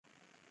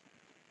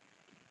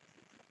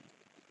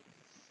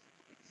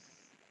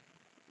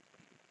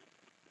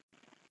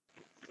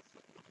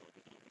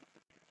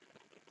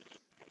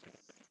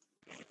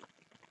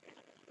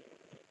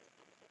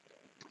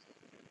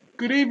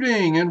Good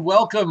evening and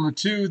welcome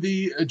to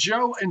the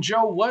Joe and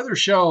Joe Weather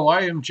Show.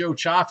 I am Joe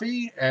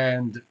Chaffee,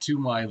 and to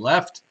my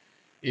left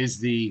is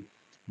the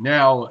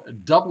now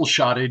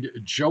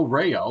double-shotted Joe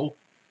Rayo,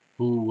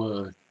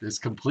 who has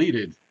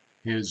completed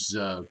his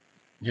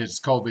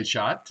COVID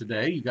shot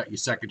today. You got your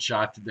second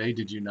shot today,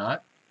 did you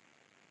not?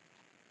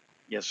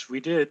 Yes, we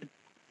did.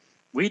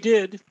 We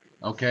did.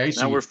 Okay,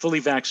 Now we're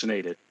fully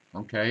vaccinated.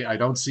 Okay, I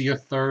don't see a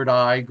third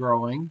eye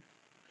growing.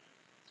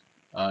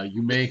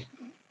 You may.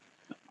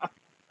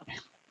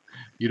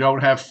 You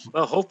don't have.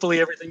 Well, hopefully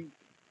everything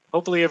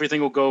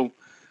will go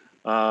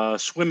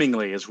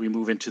swimmingly as we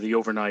move into the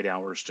overnight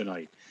hours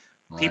tonight.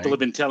 People Right. have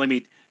been telling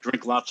me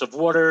drink lots of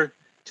water,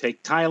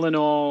 take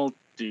Tylenol,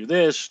 do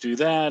this, do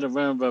that.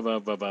 Blah, blah, blah,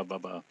 blah, blah,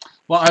 blah.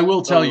 Well, I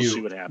will tell we'll you. see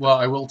what happens. Well,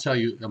 I will tell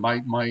you.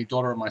 My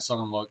daughter and my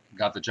son-in-law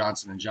got the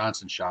Johnson and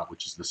Johnson shot,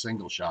 which is the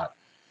single shot,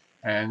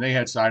 and they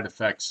had side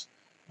effects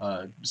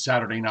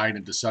Saturday night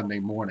into Sunday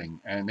morning,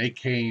 and they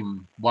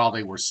came while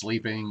they were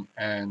sleeping,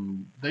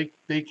 and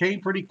they came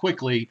pretty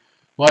quickly,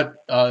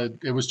 but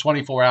it was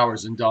 24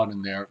 hours and done,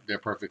 and they're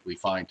perfectly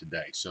fine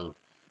today. So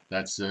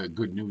that's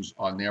good news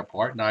on their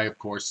part. And I, of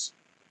course,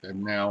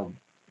 am now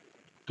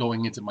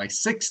going into my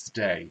 6th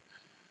day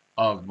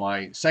of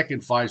my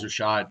second Pfizer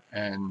shot,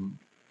 and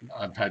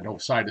I've had no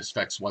side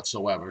effects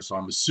whatsoever. So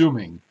I'm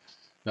assuming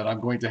that I'm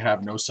going to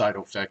have no side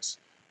effects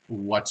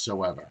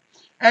whatsoever.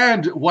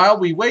 And while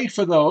we wait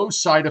for those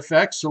side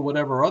effects or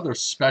whatever other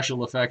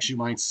special effects you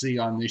might see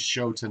on this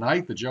show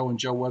tonight, the Joe and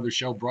Joe Weather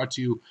Show brought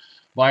to you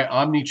by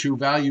Omni True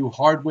Value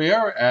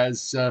Hardware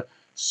as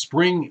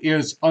spring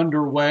is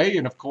underway.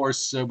 And of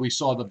course, we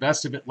saw the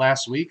best of it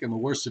last week and the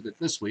worst of it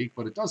this week,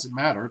 but it doesn't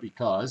matter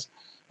because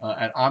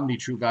at Omni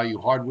True Value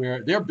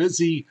Hardware, they're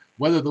busy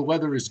whether the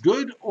weather is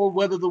good or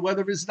whether the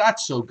weather is not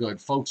so good.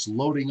 Folks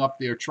loading up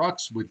their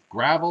trucks with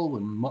gravel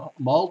and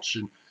mulch,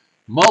 and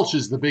mulch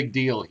is the big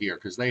deal here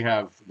because they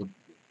have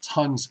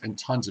tons and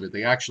tons of it.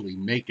 They actually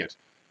make it.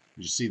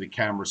 As you see the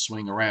camera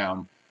swing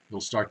around, you'll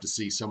start to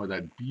see some of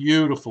that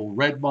beautiful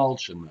red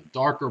mulch and the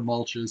darker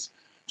mulches.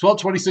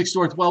 1226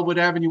 North Wellwood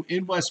Avenue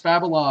in West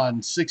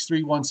Babylon.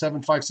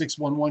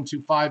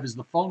 631-756-1125 is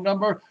the phone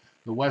number.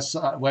 The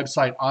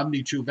website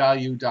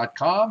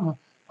omnitruevalue.com.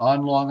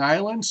 On Long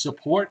Island,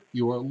 support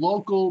your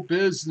local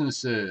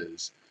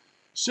businesses.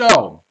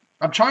 So,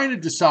 I'm trying to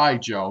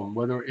decide, Joe,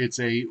 whether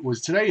was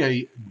today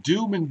a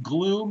doom and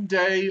gloom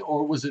day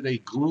or was it a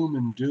gloom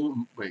and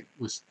doom? Wait,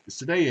 was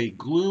today a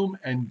gloom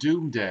and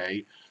doom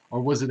day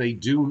or was it a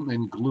doom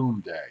and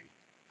gloom day?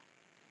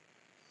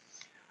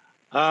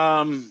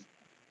 I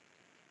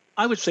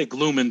would say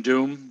gloom and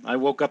doom. I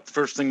woke up the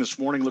first thing this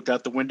morning, looked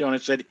out the window, and I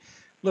said,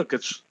 "Look,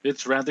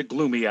 it's rather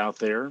gloomy out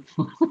there."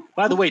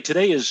 By the way,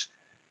 today is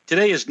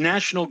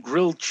National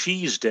Grilled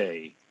Cheese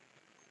Day.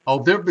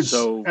 Oh,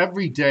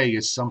 every day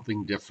is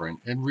something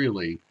different, and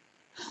really,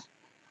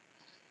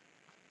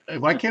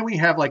 why can't we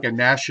have like a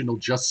national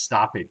Just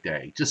Stop It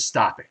Day? Just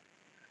stop it.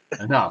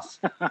 Enough.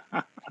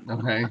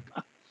 Okay.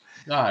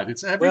 God,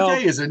 it's every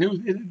day is a new.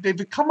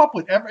 They've come up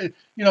with every.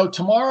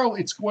 Tomorrow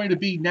it's going to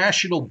be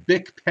National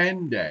Bic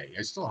Pen Day.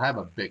 I still have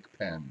a Bic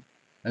pen,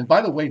 and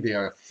by the way, they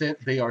are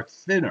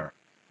thinner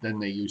than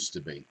they used to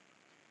be.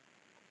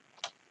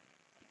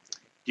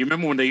 Do you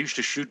remember when they used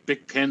to shoot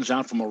big pens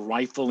out from a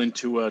rifle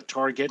into a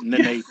target, and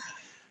then they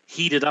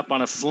heat it up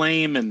on a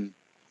flame, and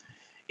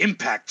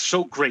impact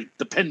so great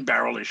the pen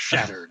barrel is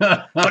shattered,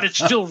 but it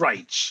still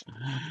writes.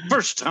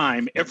 First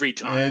time, every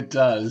time. It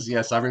does.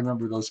 Yes, I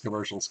remember those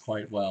commercials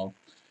quite well.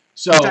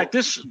 So, in fact,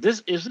 this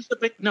is a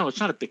big. No,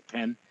 it's not a big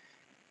pen.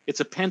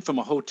 It's a pen from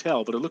a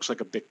hotel, but it looks like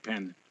a big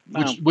pen.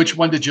 Which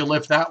one did you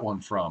lift that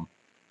one from?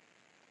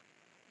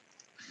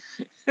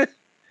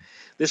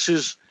 This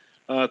is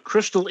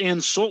Crystal Inn,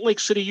 Salt Lake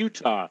City,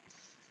 Utah.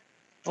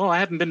 Oh, I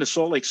haven't been to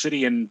Salt Lake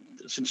City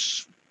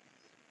since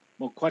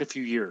quite a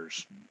few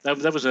years. That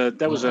was a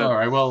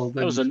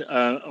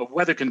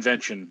weather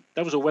convention.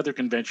 That was a weather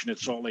convention at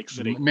Salt Lake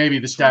City. Maybe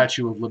the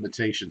statute of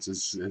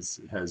limitations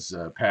has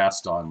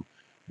passed on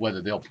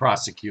whether they'll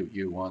prosecute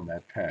you on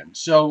that pen.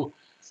 So,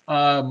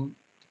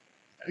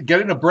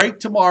 getting a break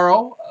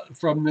tomorrow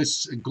from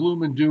this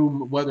gloom and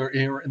doom weather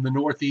here in the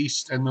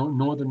Northeast and the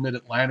northern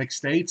Mid-Atlantic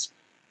states.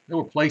 There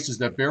were places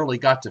that barely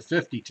got to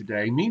 50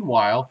 today.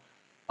 Meanwhile,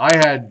 I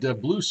had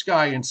blue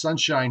sky and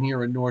sunshine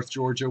here in North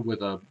Georgia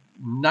with a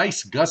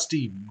nice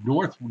gusty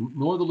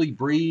northerly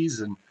breeze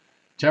and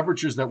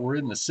temperatures that were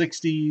in the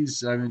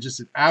 60s. I mean,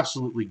 just an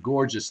absolutely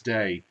gorgeous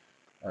day.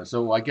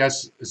 So I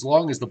guess as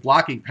long as the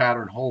blocking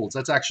pattern holds,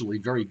 that's actually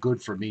very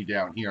good for me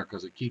down here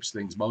because it keeps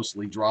things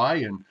mostly dry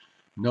and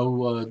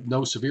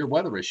no severe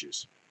weather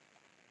issues.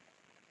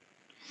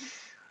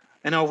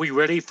 And are we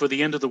ready for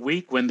the end of the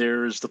week when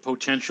there's the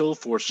potential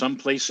for some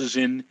places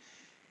in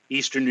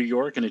eastern New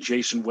York and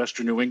adjacent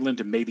western New England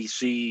to maybe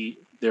see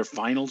their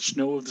final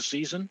snow of the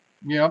season?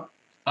 Yeah.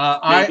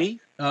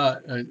 Maybe.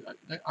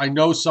 I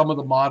know some of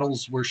the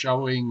models were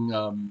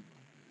showing,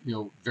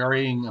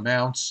 varying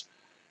amounts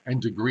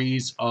and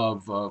degrees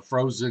of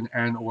frozen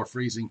and or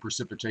freezing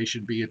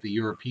precipitation, be it the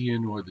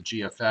European or the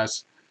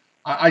GFS.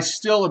 I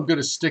still am going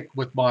to stick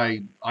with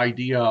my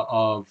idea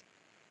of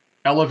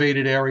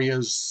elevated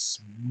areas,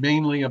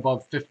 mainly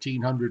above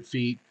 1,500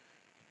 feet.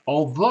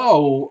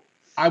 Although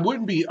I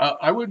wouldn't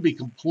be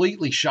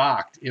completely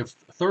shocked if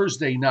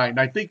Thursday night, and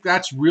I think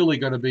that's really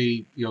going to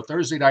be,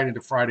 Thursday night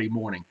into Friday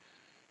morning.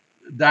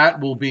 That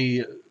will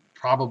be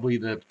probably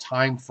the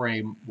time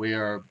frame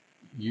where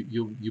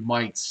you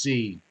might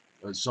see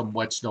some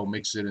wet snow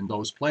mix in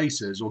those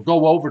places, or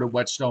go over to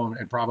wet snow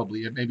and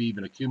probably maybe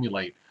even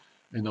accumulate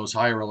in those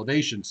higher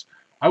elevations.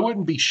 I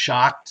wouldn't be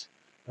shocked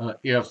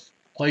if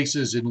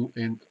places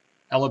in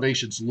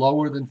elevations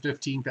lower than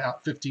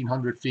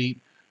 1,500 feet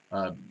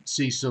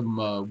see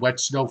some wet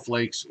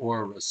snowflakes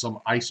or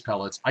some ice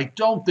pellets. I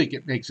don't think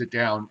it makes it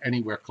down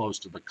anywhere close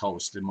to the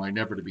coast, in my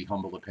never to be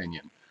humble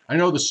opinion. I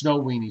know the snow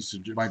weenies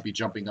might be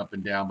jumping up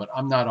and down, but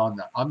I'm not on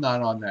that. I'm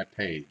not on that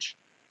page.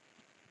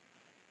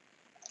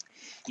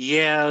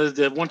 Yeah,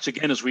 once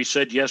again, as we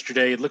said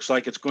yesterday, it looks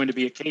like it's going to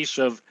be a case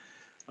of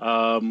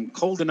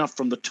cold enough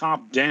from the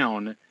top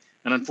down.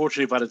 And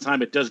unfortunately, by the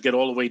time it does get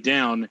all the way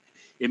down,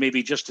 it may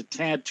be just a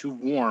tad too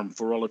warm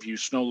for all of you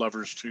snow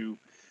lovers to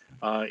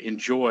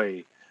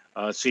enjoy.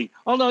 See,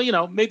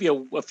 although, maybe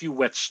a few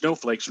wet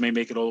snowflakes may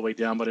make it all the way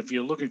down. But if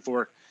you're looking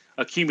for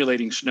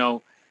accumulating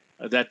snow,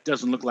 that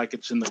doesn't look like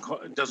it's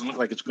doesn't look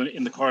like it's going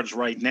in the cards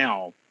right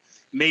now.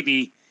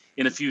 Maybe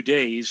in a few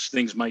days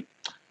things might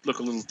look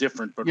a little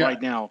different, but Yeah,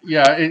 right now,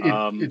 yeah,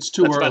 it's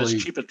too that's about as early.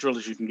 cheap a drill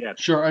as you can get.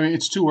 Sure, I mean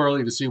it's too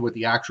early to see what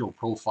the actual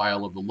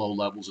profile of the low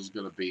levels is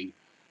going to be.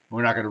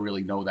 We're not going to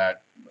really know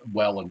that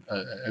well, and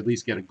at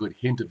least get a good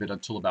hint of it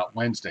until about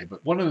Wednesday.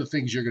 But one of the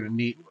things you're going to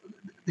need,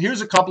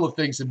 here's a couple of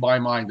things in my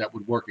mind that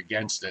would work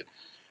against it,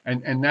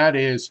 and that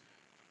is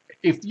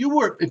if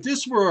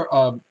this were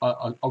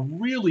a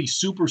really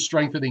super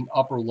strengthening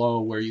upper low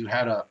where you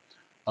had a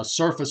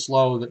surface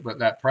low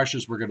that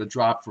pressures were going to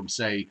drop from,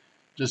 say,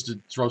 just to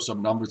throw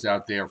some numbers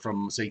out there,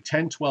 from say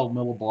 10, 12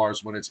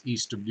 millibars when it's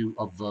east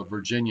of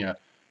Virginia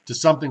to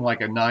something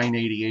like a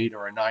 988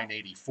 or a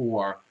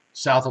 984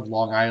 south of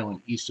Long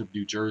Island, east of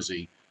New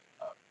Jersey,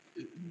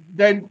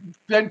 then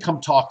come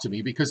talk to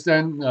me, because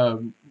then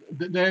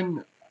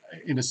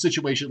in a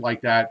situation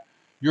like that,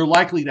 you're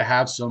likely to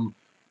have some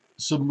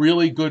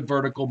really good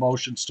vertical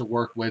motions to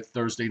work with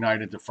Thursday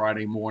night into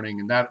Friday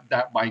morning, and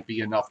that might be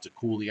enough to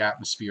cool the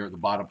atmosphere, the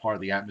bottom part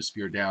of the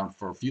atmosphere, down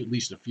for at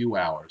least a few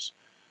hours.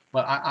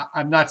 But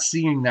I'm not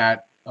seeing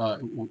that.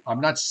 I'm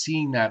not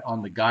seeing that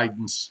on the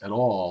guidance at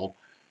all.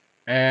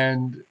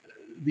 And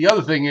the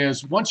other thing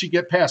is, once you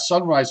get past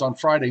sunrise on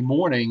Friday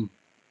morning,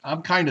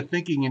 I'm kind of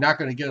thinking you're not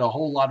going to get a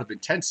whole lot of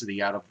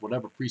intensity out of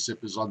whatever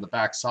precip is on the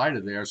back side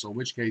of there. So in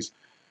which case,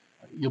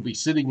 you'll be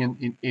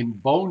sitting in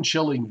bone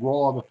chilling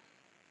raw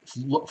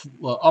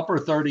upper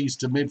 30s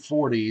to mid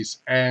 40s,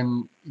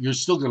 and you're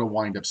still going to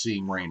wind up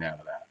seeing rain out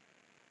of that.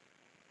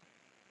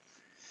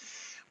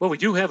 Well, we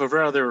do have a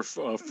rather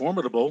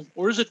formidable,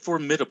 or is it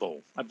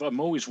formidable? I'm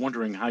always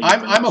wondering how you I'm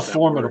a pronounce that word.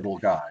 formidable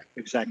guy.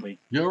 Exactly.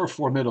 You're a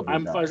formidable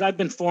guy. I've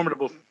been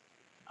formidable.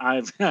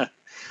 I've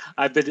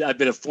I've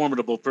been a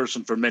formidable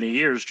person for many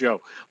years,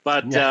 Joe.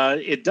 But Yeah.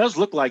 it does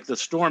look like the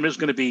storm is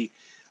going to be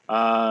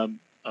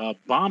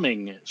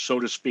bombing,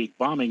 so to speak,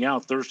 bombing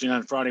out Thursday night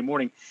and Friday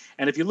morning.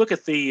 And if you look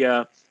at the,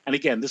 and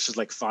again, this is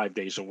like 5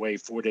 days away,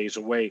 4 days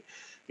away.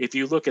 If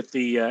you look at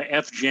the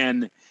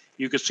FGen,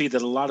 you can see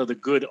that a lot of the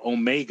good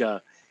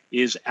Omega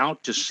is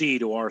out to sea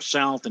to our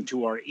south and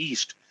to our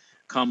east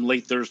come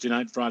late Thursday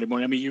night, Friday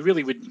morning. I mean, you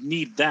really would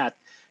need that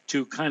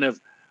to kind of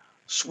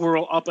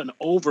swirl up and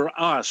over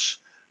us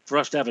for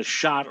us to have a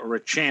shot or a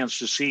chance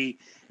to see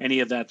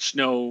any of that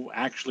snow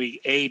actually,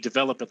 A,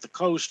 develop at the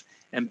coast,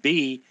 and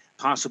B,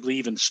 possibly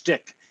even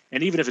stick.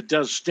 And even if it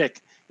does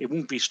stick, it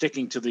won't be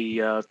sticking to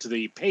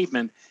the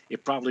pavement.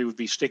 It probably would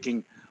be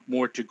sticking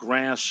more to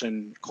grass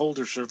and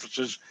colder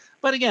surfaces.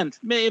 But again,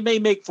 it may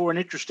make for an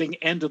interesting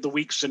end of the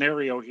week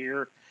scenario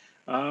here.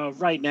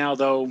 Right now,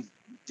 though,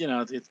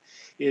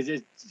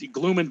 it's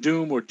gloom and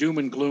doom, or doom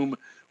and gloom.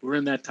 We're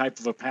in that type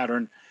of a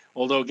pattern.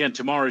 Although, again,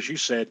 tomorrow, as you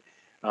said,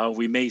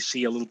 we may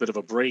see a little bit of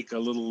a break, a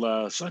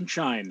little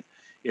sunshine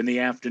in the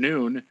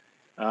afternoon.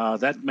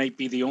 That might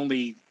be the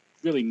only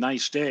really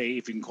nice day,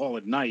 if you can call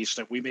it nice,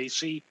 that we may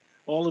see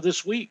all of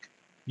this week.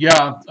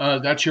 Yeah,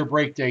 that's your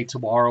break day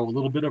tomorrow. A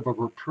little bit of a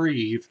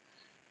reprieve,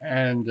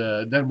 and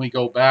then we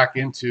go back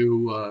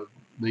into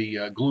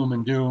the gloom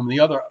and doom.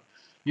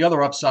 The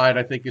other upside,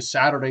 I think, is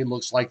Saturday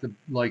looks like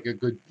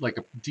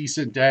a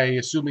decent day,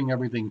 assuming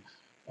everything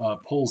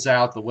pulls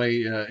out the way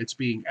it's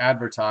being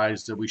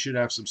advertised. We should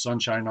have some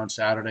sunshine on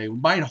Saturday. We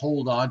might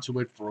hold on to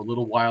it for a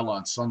little while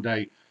on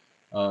Sunday,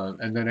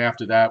 and then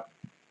after that,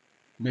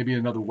 maybe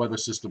another weather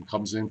system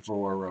comes in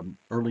for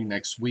early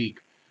next week.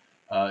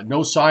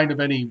 No sign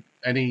of any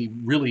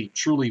really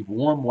truly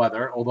warm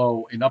weather,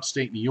 although in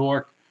upstate New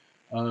York,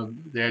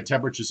 they had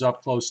temperatures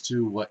up close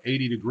to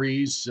 80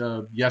 degrees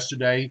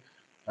yesterday,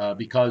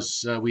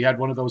 because we had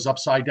one of those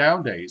upside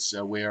down days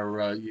where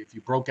if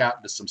you broke out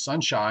into some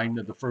sunshine,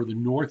 the further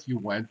north you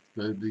went,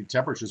 the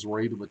temperatures were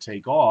able to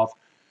take off.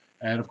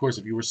 And of course,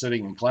 if you were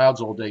sitting in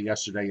clouds all day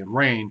yesterday and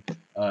rain,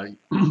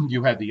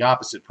 you had the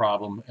opposite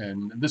problem.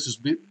 And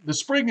the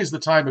spring is the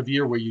time of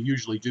year where you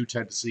usually do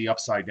tend to see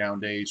upside down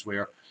days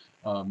where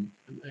um,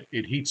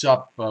 it heats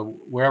up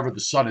wherever the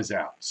sun is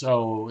out.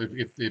 So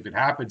if it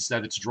happens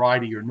that it's dry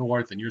to your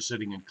north and you're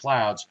sitting in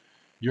clouds,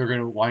 you're going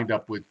to wind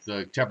up with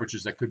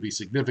temperatures that could be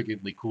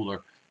significantly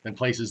cooler than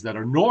places that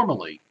are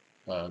normally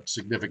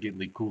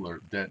significantly cooler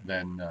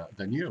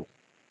than you.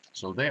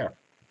 So there.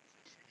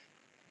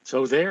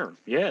 So there,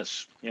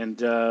 yes,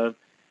 and it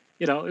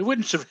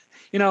wouldn't.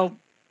 You know,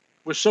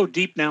 we're so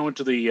deep now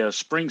into the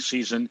spring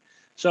season,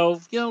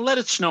 so let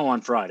it snow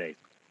on Friday.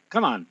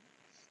 Come on,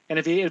 and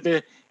if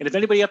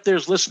anybody up there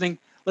is listening,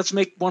 let's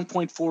make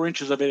 1.4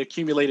 inches of it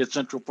accumulate at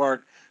Central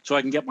Park, so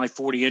I can get my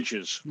 40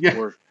 inches Yeah.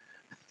 for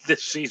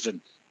this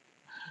season.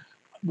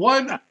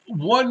 One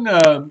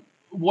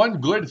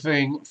good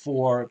thing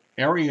for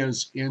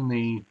areas in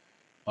the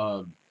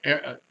uh,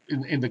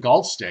 in the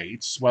Gulf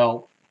states,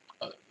 well,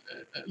 uh,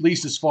 at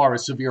least as far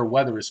as severe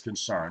weather is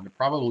concerned, there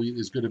probably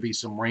is going to be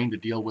some rain to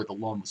deal with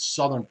along the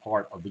southern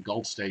part of the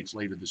Gulf states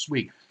later this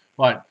week.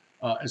 But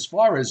as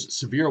far as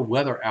severe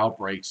weather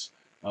outbreaks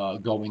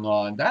going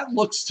on, that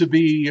looks to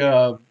be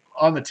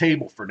on the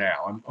table for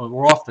now.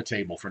 We're off the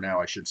table for now,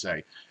 I should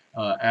say,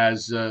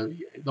 as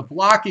the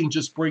blocking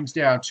just brings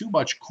down too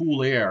much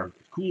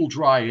cool,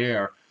 dry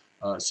air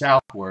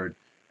southward.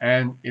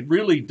 And it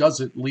really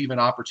doesn't leave an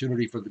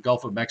opportunity for the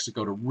Gulf of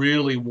Mexico to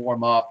really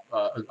warm up,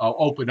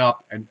 open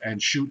up,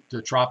 and shoot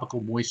the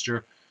tropical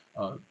moisture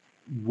uh,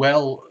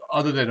 well,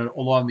 other than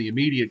along the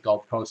immediate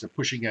Gulf Coast and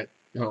pushing it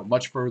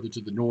much further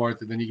to the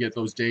north. And then you get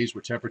those days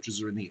where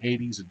temperatures are in the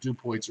 80s and dew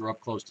points are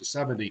up close to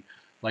 70,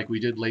 like we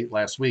did late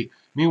last week.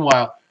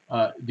 Meanwhile,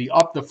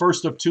 the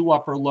first of two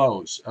upper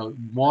lows,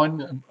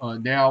 one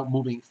now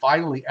moving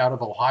finally out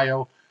of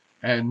Ohio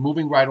and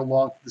moving right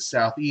along to the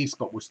southeast,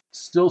 but we're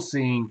still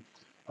seeing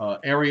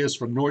areas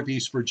from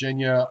northeast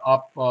Virginia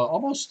up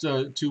almost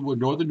to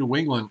northern New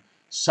England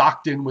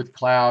socked in with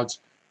clouds,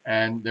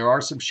 and there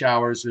are some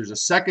showers. There's a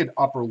second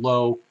upper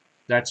low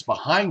that's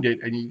behind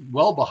it, and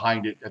well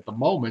behind it at the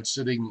moment,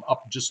 sitting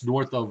up just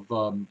north of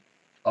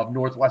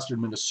northwestern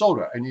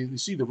Minnesota, and you can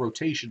see the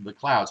rotation of the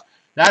clouds.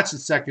 That's the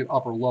second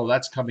upper low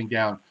that's coming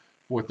down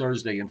for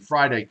Thursday and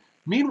Friday.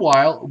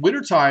 Meanwhile,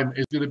 wintertime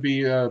is going to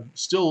be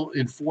still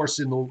in force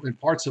in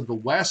parts of the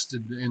West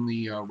and in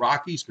the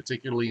Rockies,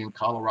 particularly in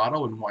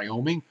Colorado and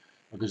Wyoming,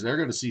 because they're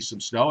going to see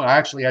some snow. And I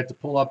actually had to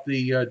pull up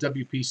the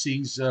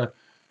WPC's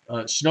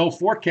snow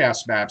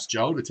forecast maps,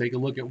 Joe, to take a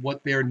look at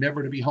what their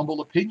never to be humble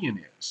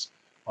opinion is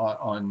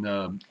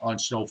on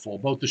snowfall,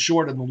 both the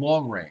short and the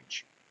long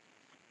range.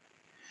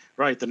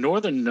 Right, the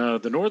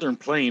northern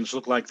plains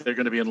look like they're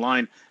going to be in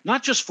line,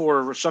 not just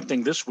for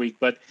something this week,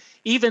 but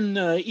even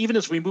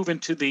as we move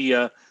into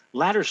the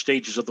latter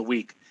stages of the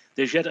week.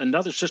 There's yet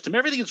another system.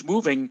 Everything is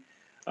moving,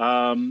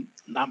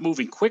 not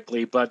moving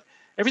quickly, but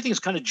everything's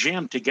kind of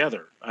jammed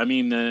together. I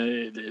mean,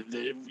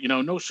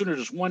 no sooner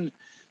does one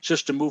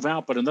system move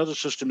out, but another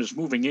system is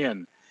moving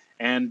in.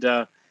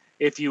 And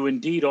if you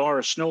indeed are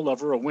a snow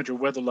lover, a winter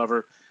weather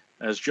lover,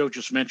 as Joe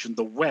just mentioned,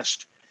 the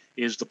West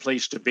is the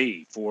place to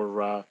be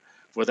for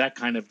that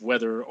kind of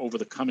weather over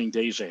the coming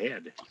days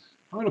ahead.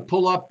 I'm going to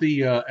pull up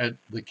the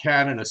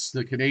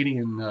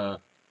Canadian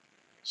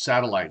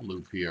satellite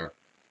loop here,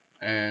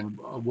 and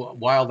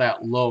while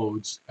that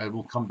loads, and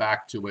we'll come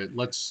back to it.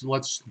 Let's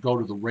go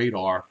to the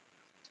radar,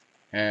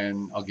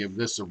 and I'll give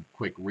this a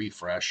quick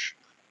refresh,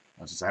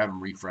 since I haven't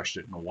refreshed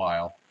it in a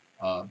while.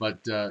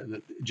 But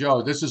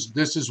Joe, this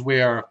is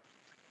where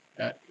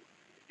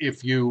you're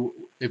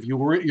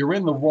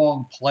in the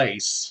wrong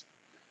place,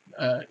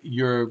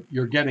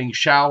 you're getting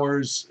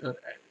showers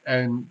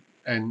and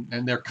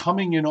they're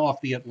coming in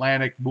off the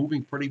Atlantic,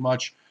 moving pretty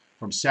much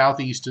from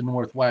southeast to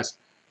northwest.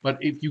 But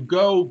if you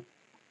go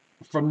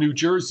from New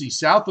Jersey,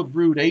 south of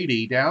Route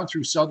 80, down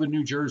through southern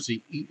New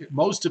Jersey,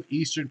 most of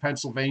eastern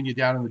Pennsylvania,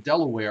 down in the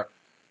Delaware,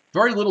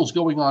 very little is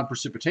going on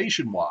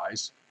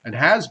precipitation-wise, and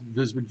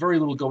there's been very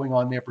little going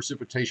on there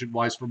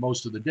precipitation-wise for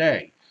most of the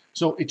day.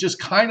 So it just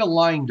kind of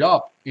lined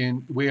up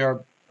in where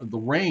the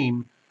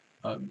rain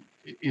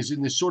is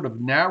in this sort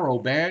of narrow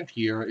band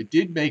here. It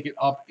did make it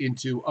up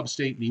into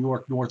upstate New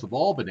York, north of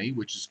Albany,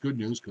 which is good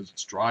news because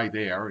it's dry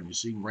there, and you're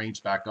seeing rains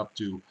back up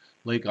to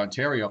Lake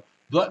Ontario.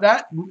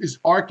 That is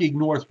arcing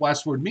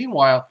northwestward.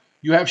 Meanwhile,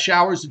 you have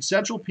showers in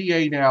central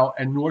PA now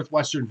and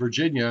northwestern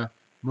Virginia,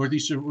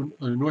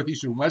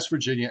 northeastern West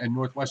Virginia, and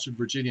northwestern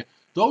Virginia.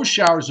 Those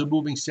showers are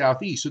moving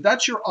southeast. So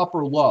that's your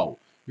upper low.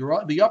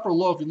 The upper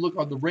low, if you look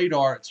on the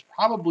radar, it's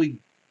probably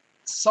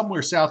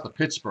somewhere south of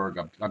Pittsburgh,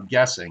 I'm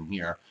guessing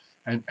here,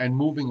 and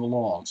moving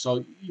along.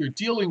 So you're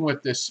dealing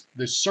with this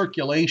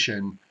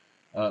circulation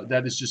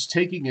that is just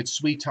taking its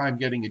sweet time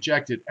getting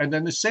ejected. And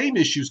then the same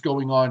issues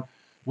going on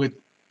with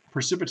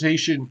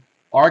precipitation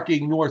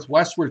arcing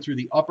northwestward through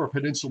the upper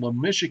peninsula of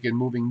Michigan,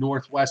 moving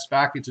northwest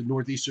back into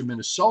northeastern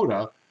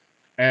Minnesota.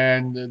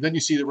 And then you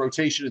see the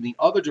rotation in the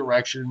other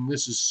direction.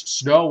 This is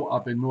snow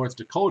up in North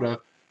Dakota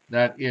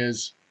that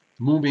is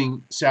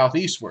moving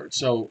southeastward.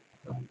 So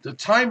the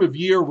time of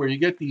year where you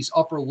get these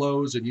upper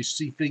lows and you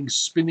see things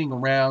spinning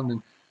around,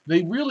 and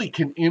they really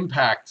can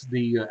impact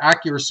the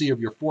accuracy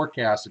of your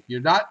forecast. If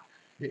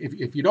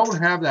you don't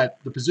have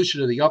the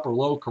position of the upper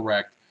low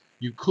correct,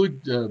 you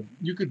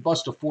could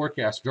bust a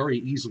forecast very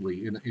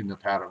easily in a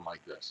pattern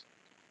like this.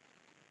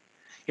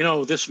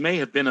 This may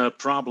have been a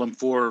problem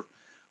for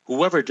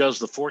whoever does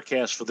the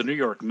forecast for the New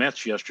York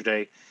Mets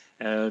yesterday.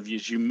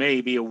 As you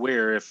may be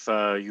aware, if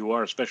you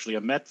are especially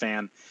a Met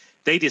fan,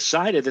 they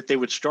decided that they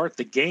would start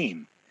the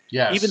game.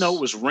 Yes. Even though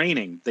it was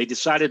raining, they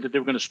decided that they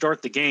were going to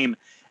start the game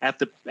at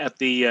the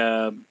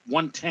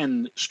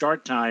 1:10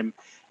 start time.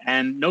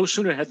 And no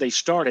sooner had they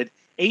started,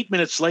 8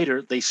 minutes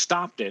later, they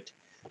stopped it.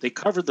 They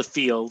covered the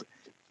field.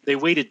 They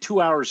waited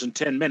 2 hours and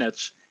 10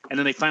 minutes. And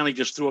then they finally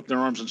just threw up their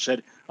arms and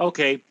said,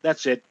 "Okay,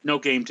 that's it. No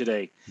game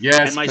today." Yes.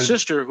 And my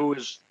sister, who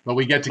is but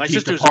we get to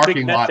keep the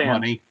parking lot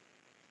money.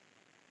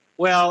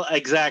 Well,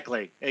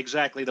 exactly.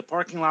 The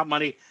parking lot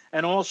money.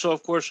 And also,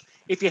 of course,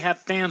 if you have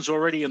fans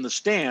already in the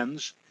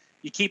stands,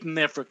 you keep them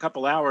there for a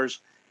couple hours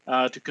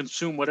to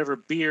consume whatever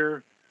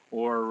beer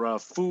or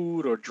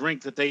food or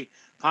drink that they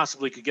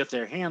possibly could get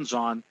their hands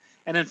on.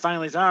 And then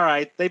finally, it's all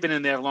right, they've been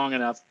in there long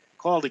enough.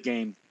 Call the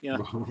game.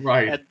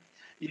 Right.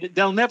 And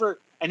they'll never.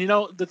 And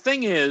the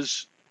thing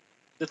is,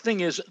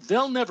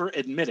 they'll never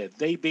admit it.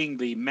 They being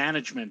the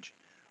management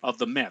of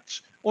the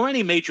Mets or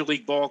any major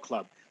league ball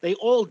club, they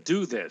all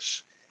do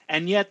this.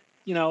 And yet,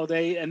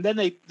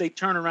 they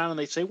turn around and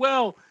they say,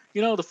 well,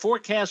 the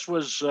forecast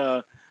was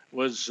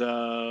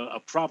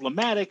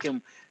problematic,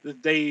 and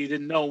they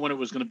didn't know when it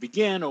was going to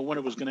begin or when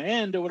it was going to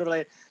end or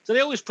whatever. So they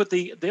always put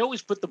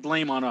the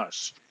blame on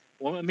us.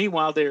 Well,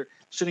 meanwhile, they're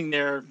sitting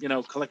there,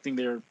 collecting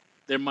their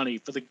money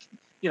for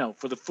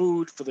for the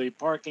food, for the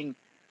parking.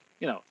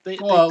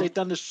 They've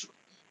done this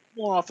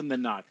more often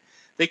than not.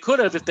 They could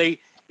have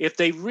if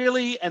they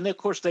really, and of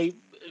course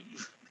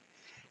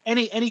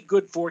any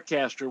good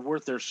forecaster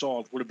worth their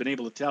salt would have been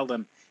able to tell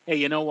them, hey,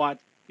 you know what?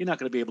 You're not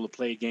going to be able to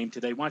play a game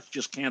today. Why don't you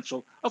just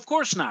cancel? Of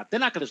course not. They're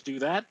not going to do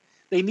that.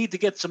 They need to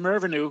get some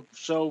revenue.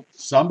 So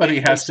somebody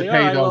has to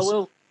pay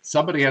those.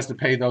 Somebody has to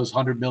pay those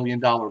 $100 million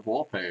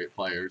ball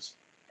players.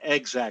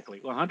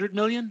 Exactly. Well, $100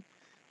 million.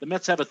 The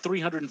Mets have a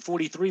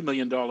 $343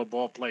 million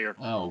ball player.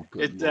 Oh,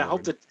 good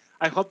Lord.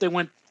 I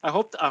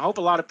hope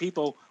a lot of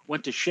people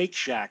went to Shake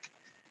Shack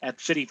at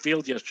Citi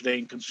Field yesterday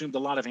and consumed a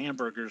lot of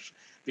hamburgers,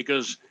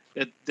 because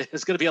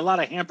there's going to be a lot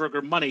of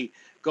hamburger money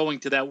going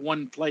to that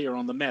one player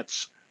on the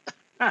Mets.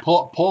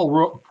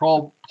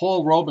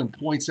 Paul Robin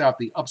points out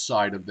the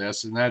upside of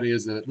this, and that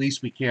is that at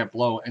least we can't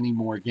blow any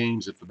more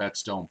games if the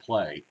Mets don't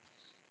play.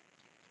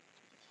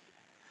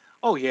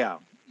 Oh, yeah.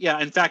 Yeah,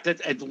 in fact,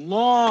 a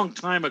long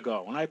time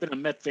ago, and I've been a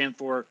Met fan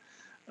for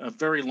a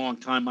very long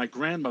time, my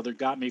grandmother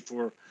got me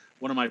for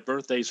one of my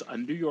birthdays a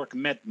New York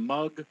Met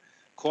mug,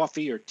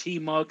 coffee or tea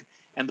mug.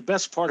 And the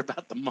best part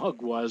about the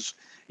mug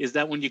is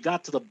that when you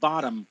got to the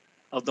bottom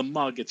of the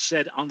mug, it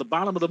said on the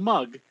bottom of the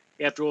mug,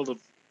 after all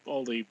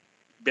the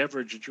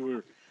beverage that you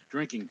were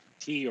drinking,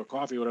 tea or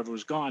coffee or whatever,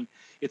 was gone,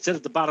 it said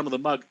at the bottom of the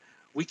mug,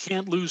 "We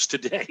can't lose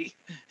today."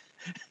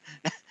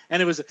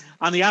 And it was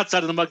on the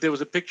outside of the mug. There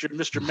was a picture of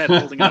Mr. Met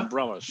holding an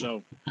umbrella.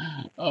 So,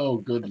 oh,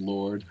 good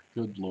Lord.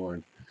 The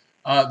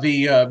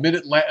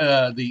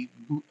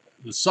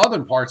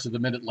southern parts of the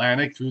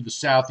Mid-Atlantic through the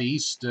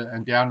southeast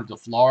and down into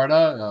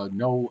Florida,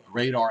 no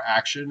radar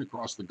action.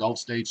 Across the Gulf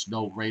states,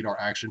 no radar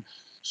action.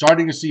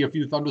 Starting to see a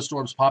few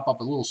thunderstorms pop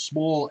up. A little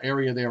small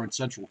area there in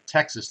central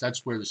Texas.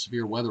 That's where the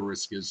severe weather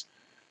risk is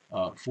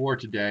for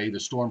today. The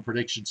Storm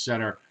Prediction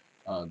Center.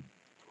 Well,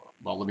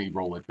 let me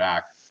roll it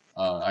back.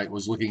 I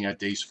was looking at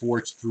days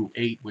 4 through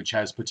 8, which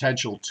has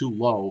potential too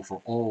low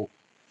for all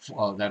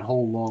that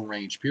whole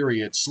long-range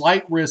period.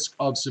 Slight risk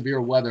of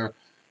severe weather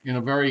in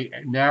a very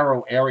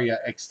narrow area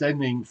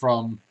extending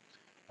from,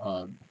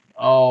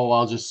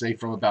 I'll just say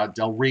from about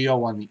Del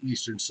Rio on the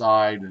eastern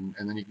side, and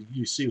then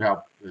you see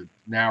how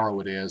narrow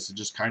it is. It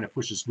just kind of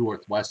pushes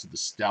northwest of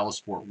the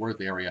Dallas-Fort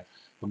Worth area.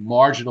 The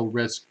marginal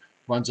risk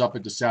runs up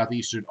into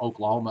southeastern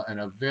Oklahoma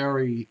and a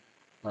very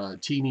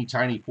teeny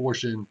tiny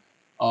portion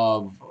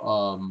of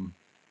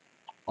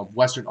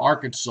western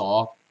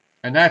Arkansas,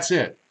 and that's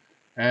it.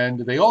 And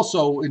they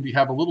also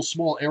have a little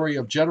small area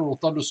of general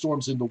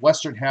thunderstorms in the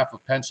western half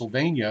of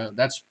Pennsylvania.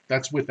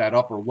 That's with that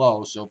upper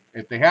low. So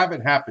if they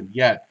haven't happened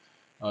yet,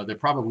 they're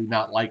probably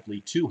not likely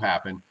to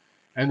happen.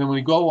 And then when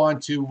we go on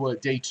to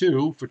day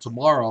 2 for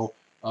tomorrow,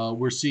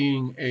 we're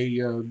seeing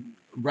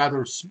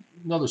another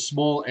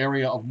small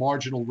area of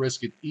marginal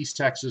risk in East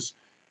Texas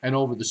and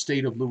over the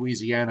state of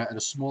Louisiana and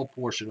a small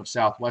portion of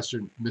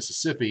southwestern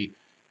Mississippi.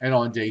 And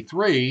on day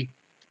 3,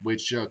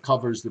 which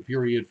covers the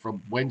period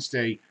from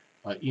Wednesday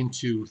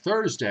into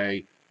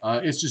Thursday,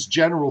 it's just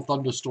general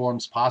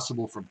thunderstorms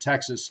possible from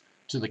Texas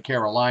to the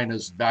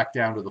Carolinas back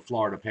down to the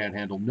Florida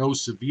Panhandle. No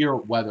severe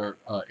weather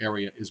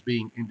area is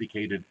being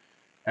indicated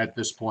at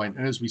this point.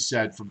 And as we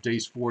said, from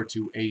days 4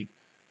 to 8,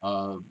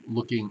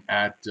 looking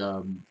at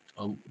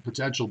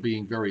potential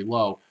being very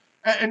low.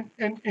 And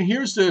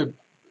here's the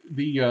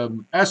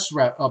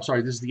SREF. I'm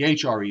sorry, this is the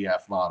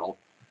HREF model.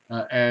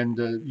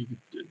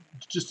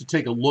 Just to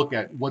take a look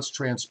at what's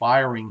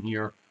transpiring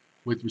here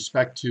with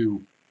respect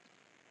to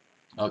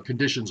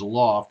conditions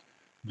aloft,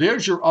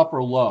 there's your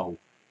upper low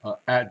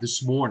at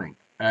this morning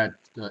at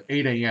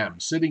 8 a.m.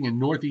 sitting in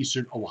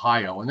northeastern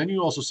Ohio. And then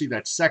you also see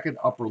that second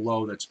upper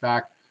low that's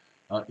back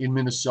in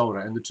Minnesota.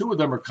 And the two of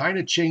them are kind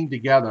of chained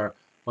together,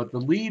 but the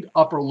lead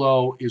upper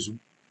low is,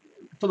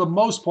 for the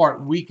most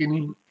part,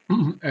 weakening.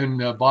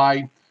 And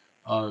by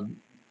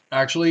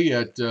actually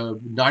at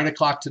 9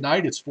 o'clock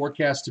tonight, it's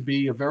forecast to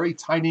be a very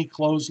tiny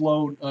closed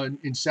low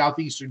in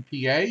southeastern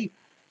PA.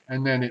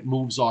 And then it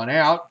moves on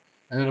out.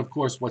 And then, of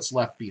course, what's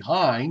left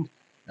behind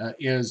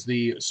is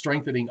the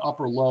strengthening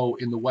upper low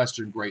in the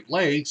western Great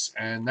Lakes,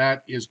 and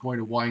that is going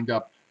to wind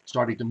up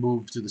starting to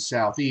move to the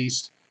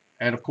southeast.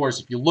 And, of course,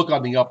 if you look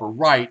on the upper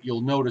right,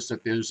 you'll notice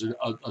that there's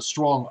a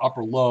strong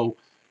upper low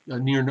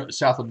near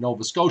south of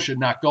Nova Scotia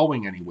not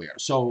going anywhere.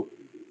 So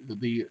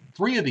the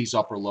three of these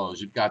upper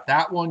lows, you've got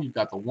that one, you've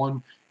got the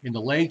one in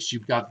the lakes,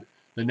 you've got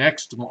the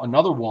next,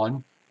 another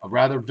one, a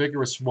rather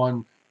vigorous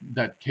one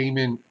that came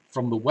in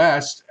from the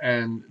west,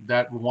 and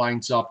that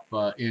winds up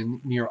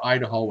in near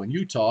Idaho and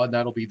Utah, and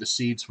that'll be the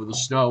seeds for the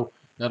snow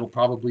that'll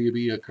probably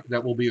be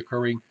that will be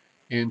occurring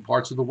in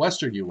parts of the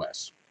western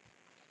U.S.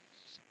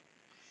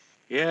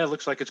 Yeah, it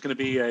looks like it's going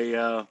to be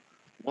a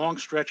long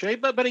stretch.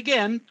 But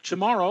again,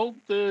 tomorrow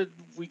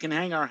we can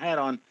hang our hat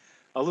on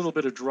a little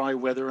bit of dry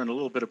weather and a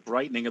little bit of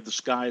brightening of the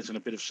skies and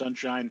a bit of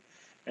sunshine,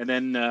 and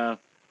then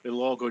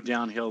it'll all go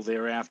downhill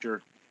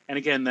thereafter. And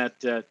again,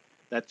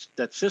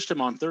 that system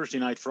on Thursday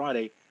night,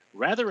 Friday,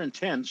 rather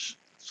intense,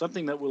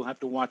 something that we'll have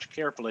to watch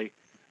carefully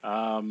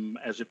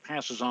as it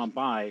passes on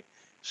by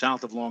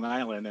south of Long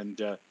Island.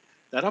 And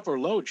that upper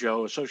low,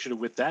 Joe, associated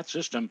with that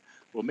system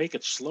will make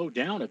it slow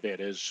down a bit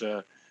as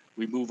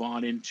we move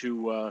on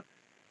into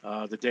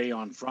the day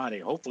on Friday.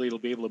 Hopefully it'll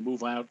be able to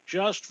move out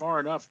just far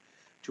enough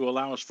to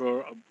allow us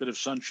for a bit of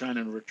sunshine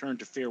and a return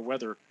to fair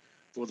weather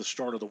for the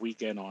start of the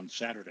weekend on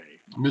Saturday.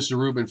 Mr.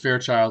 Ruben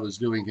Fairchild is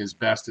doing his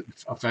best at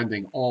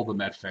offending all the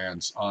Met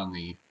fans on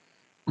the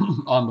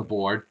on the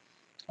board.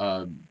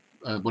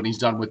 When he's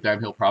done with them,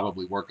 he'll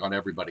probably work on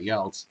everybody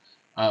else.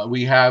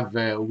 We have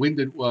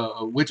winter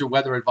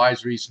weather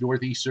advisories,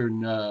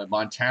 northeastern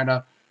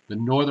Montana, the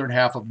northern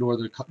half of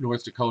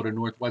North Dakota,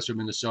 northwestern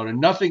Minnesota.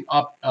 Nothing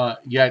up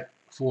yet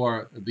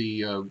for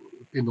the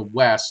in the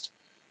west,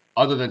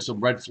 other than some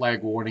red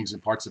flag warnings in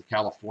parts of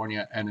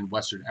California and in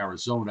western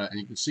Arizona. And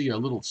you can see a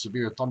little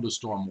severe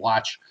thunderstorm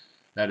watch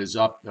that is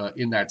up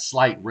in that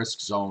slight risk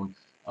zone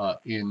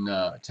in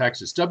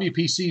Texas.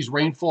 WPC's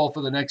rainfall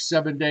for the next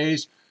 7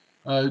 days,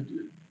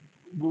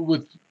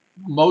 with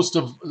most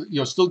of,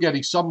 still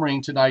getting some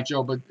rain tonight,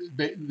 Joe, but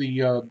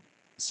the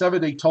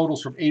 7-day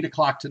totals from 8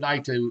 o'clock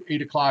tonight to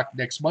 8 o'clock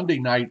next Monday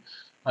night,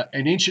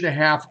 an inch and a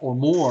half or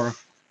more.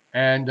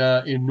 And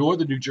in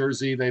northern New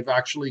Jersey, they've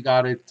actually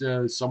got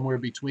it somewhere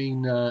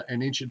between 1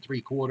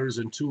 3/4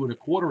 and 2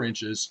 1/4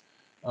 inches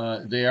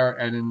there.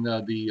 And in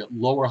the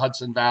lower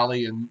Hudson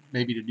Valley and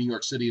maybe to New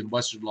York City and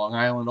western Long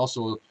Island,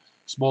 also a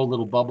small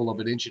little bubble of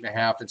 1.5 inches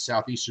in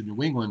southeastern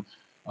New England.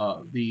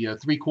 The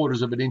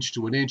 3/4 of an inch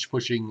to an inch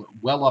pushing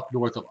well up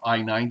north of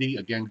I-90.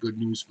 Again, good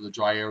news for the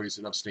dry areas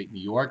in upstate New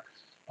York.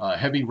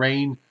 Heavy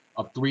rain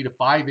of 3 to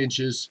 5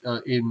 inches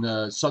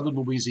in southern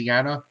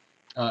Louisiana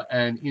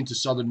and into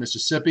southern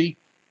Mississippi.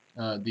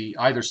 The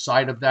either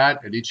side of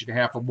that, 1.5 inches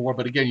or more.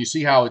 But again, you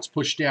see how it's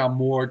pushed down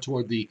more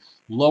toward the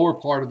lower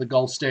part of the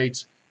Gulf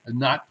states and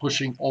not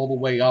pushing all the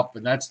way up.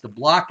 And that's the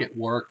block at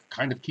work,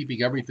 kind of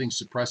keeping everything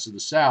suppressed to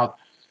the south.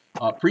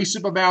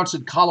 Precip amounts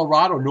in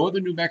Colorado,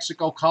 northern New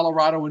Mexico,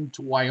 Colorado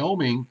into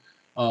Wyoming.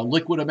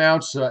 Liquid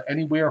amounts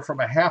anywhere from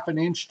 1/2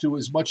 inch to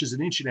as much as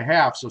 1.5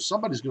 inches. So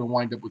somebody's going to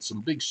wind up with some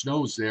big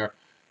snows there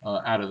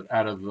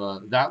out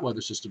of that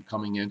weather system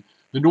coming in.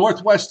 The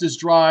Northwest is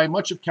dry,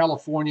 much of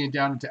California and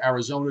down into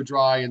Arizona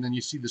dry, and then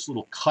you see this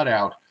little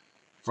cutout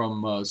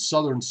from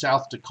southern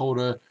South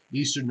Dakota,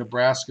 eastern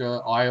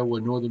Nebraska, Iowa,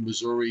 northern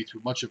Missouri,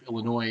 through much of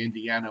Illinois,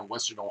 Indiana, and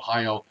western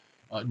Ohio.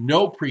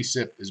 No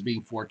precip is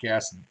being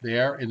forecast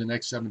there in the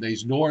next 7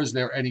 days, nor is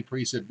there any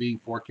precip being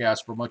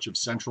forecast for much of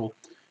central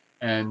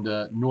and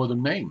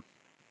northern Maine.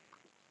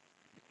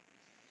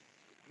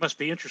 It must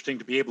be interesting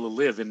to be able to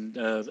live in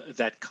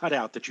that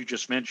cutout that you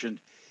just mentioned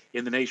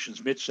in the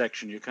nation's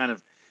midsection. You're kind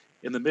of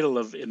in the middle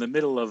of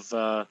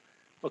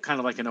kind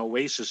of like an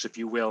oasis, if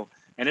you will,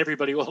 and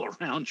everybody all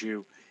around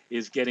you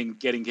is getting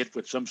hit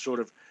with some sort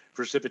of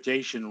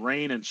precipitation,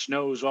 rain and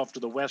snows off to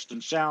the west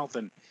and south,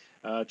 and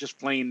just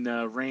plain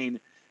rain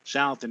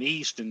south and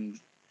east. And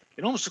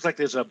it almost looks like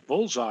there's a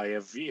bullseye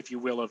of, if you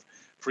will, of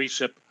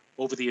precip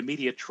over the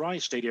immediate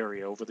tri-state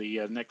area over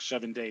the next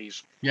 7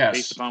 days, yes,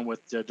 based upon what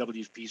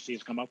WPC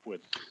has come up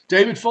with.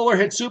 David Fuller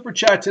hit Super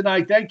Chat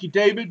tonight. Thank you,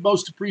 David.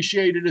 Most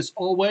appreciated as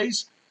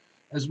always.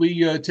 As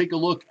we take a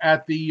look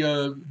at the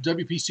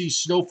WPC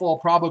snowfall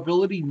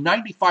probability,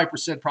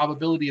 95%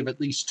 probability of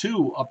at least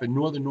 2 up in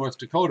northern North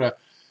Dakota.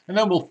 And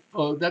then we'll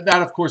that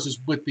of course is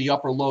with the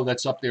upper low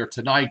that's up there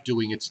tonight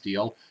doing its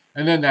deal.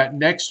 And then that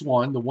next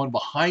one, the one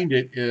behind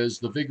it, is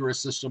the vigorous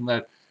system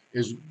that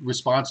is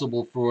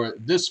responsible for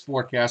this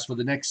forecast for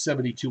the next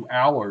 72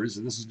 hours.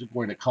 And this is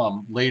going to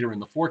come later in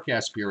the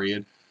forecast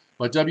period.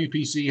 But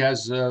WPC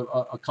has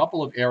a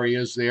couple of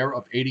areas there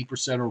of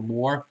 80% or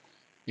more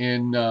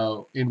in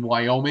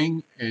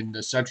Wyoming, in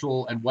the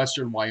central and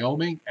western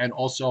Wyoming, and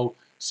also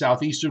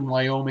southeastern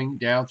Wyoming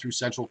down through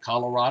central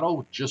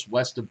Colorado, just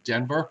west of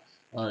Denver,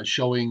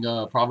 showing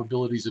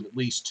probabilities of at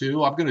least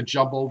 2. I'm going to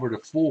jump over to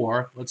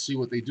 4. Let's see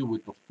what they do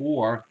with the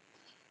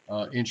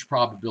 4-inch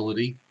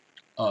probability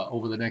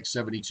over the next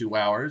 72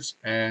 hours.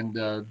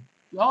 And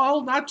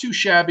not too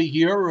shabby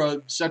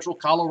here. Central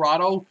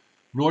Colorado,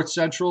 north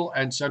central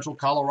and central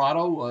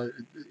Colorado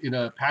in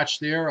a patch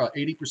there,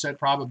 80%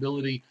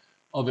 probability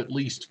of at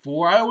least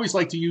 4. I always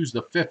like to use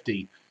the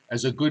 50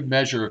 as a good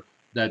measure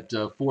that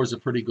 4 is a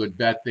pretty good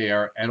bet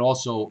there. And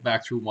also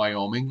back through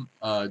Wyoming.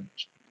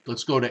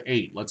 Let's go to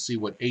 8. Let's see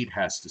what 8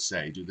 has to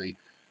say. Do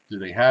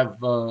they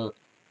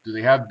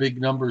have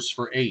big numbers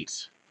for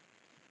 8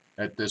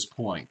 at this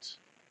point?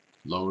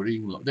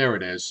 Loading. There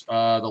it is.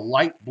 The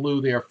light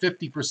blue there,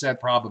 50%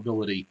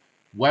 probability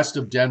west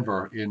of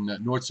Denver in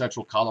north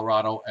central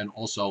Colorado and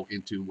also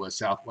into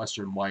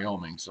southwestern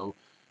Wyoming. So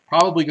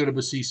probably going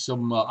to see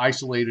some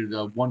isolated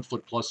 1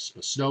 foot plus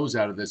snows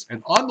out of this.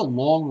 And on the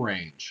long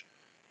range,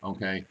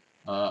 okay,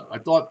 I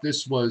thought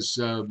this was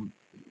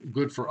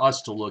good for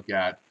us to look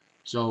at.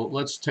 So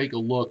let's take a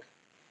look.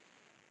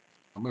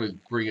 I'm going to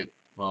bring it,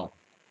 well,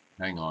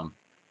 hang on,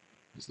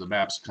 as the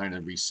maps kind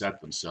of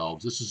reset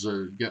themselves.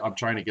 I'm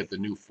trying to get the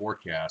new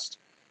forecast.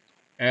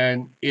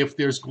 And if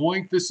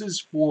this is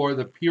for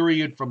the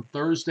period from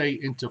Thursday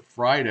into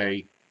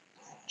Friday,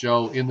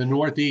 Joe, in the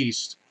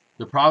Northeast,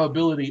 the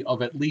probability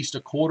of at least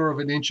 1/4 of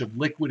an inch of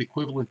liquid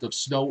equivalent of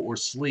snow or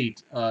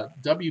sleet,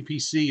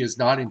 WPC is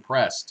not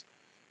impressed.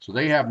 So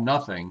they have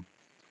nothing.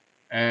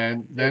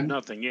 And then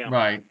nothing, yeah.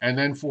 Right. And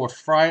then for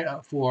Friday,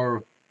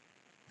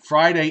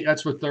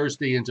 that's for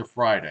Thursday into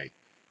Friday.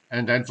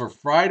 And then for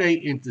Friday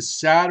into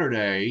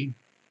Saturday,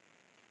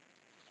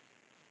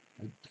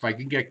 if I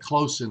can get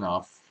close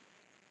enough,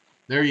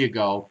 there you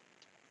go.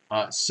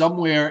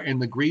 Somewhere in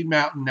the Green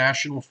Mountain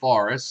National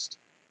Forest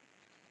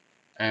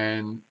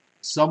and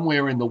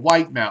somewhere in the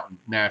White Mountain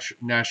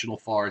National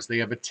Forest, they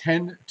have a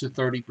 10 to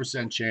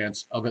 30%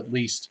 chance of at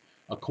least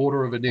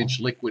 1/4 of an inch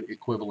liquid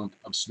equivalent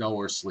of snow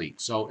or sleet.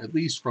 So at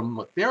least from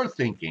what they're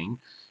thinking,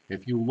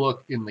 if you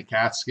look in the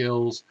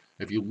Catskills,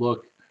 if you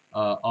look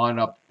on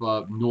up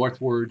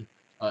northward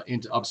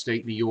into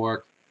upstate New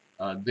York,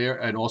 there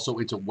and also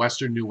into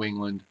western New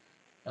England,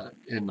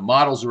 and the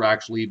models are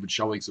actually even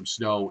showing some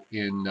snow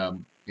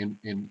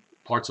in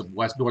parts of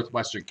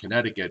northwestern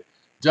Connecticut.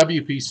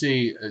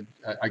 WPC,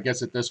 I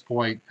guess at this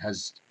point,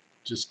 has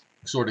just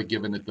sort of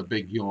given it the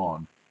big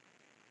yawn.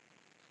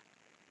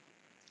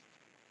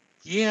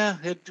 Yeah,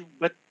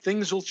 but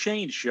things will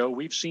change, Joe.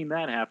 We've seen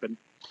that happen.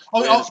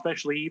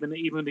 Especially even the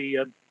even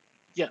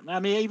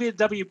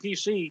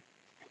WPC,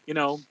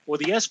 or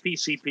the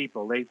SPC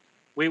people.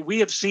 We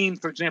have seen,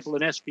 for example,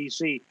 in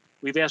SPC,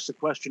 we've asked the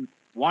question,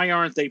 why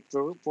aren't they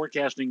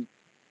forecasting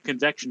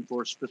convection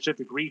for a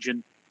specific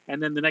region?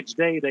 And then the next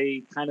day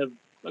they kind of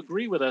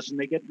agree with us, and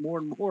they get more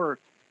and more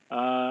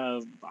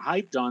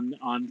hyped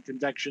on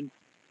convection.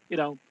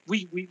 Even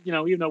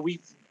though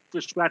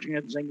we're scratching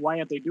it and saying, why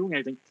aren't they doing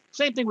anything?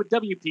 Same thing with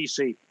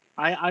WPC.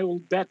 I will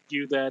bet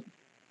you that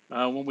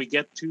when we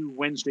get to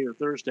Wednesday or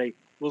Thursday,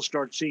 we'll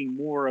start seeing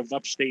more of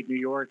upstate New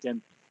York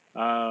and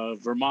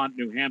Vermont,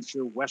 New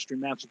Hampshire,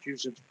 Western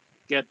Massachusetts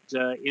get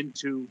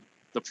into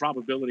the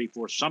probability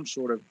for some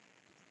sort of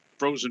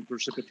frozen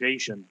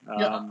precipitation.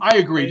 Yeah, I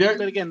agree.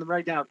 But again,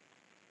 right now,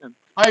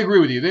 I agree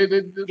with you.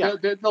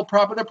 They're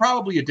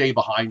probably a day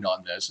behind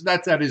on this.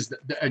 That is,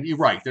 and you're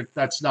right.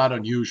 That's not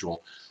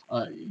unusual.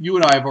 You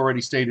and I have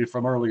already stated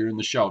from earlier in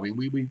the show. I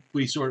mean,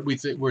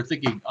 we're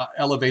thinking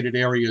elevated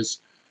areas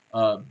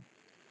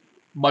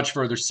much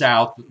further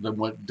south than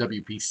what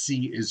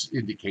WPC is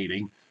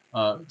indicating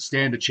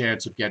stand a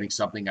chance of getting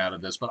something out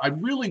of this. But I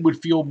really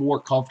would feel more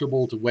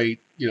comfortable to wait,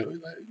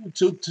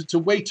 to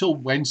wait till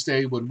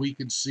Wednesday when we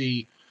can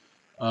see,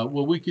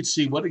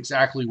 what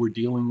exactly we're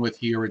dealing with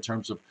here in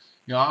terms of,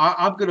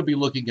 I'm going to be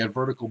looking at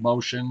vertical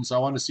motions. I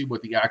want to see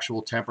what the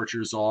actual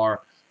temperatures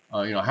are.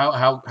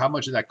 How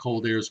much of that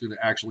cold air is going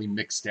to actually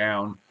mix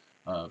down?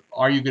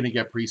 Are you going to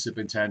get precip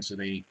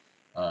intensity?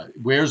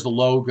 Where's the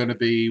low going to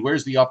be?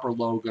 Where's the upper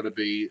low going to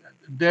be?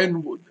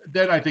 Then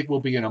I think we'll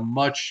be in a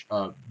much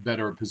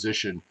better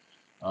position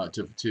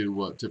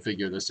to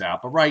figure this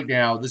out. But right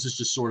now, this is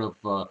just sort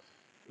of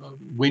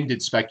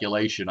winded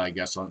speculation, I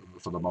guess,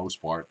 for the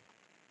most part.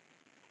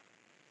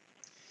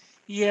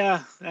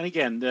 Yeah, and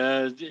again,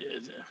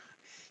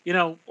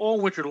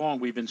 all winter long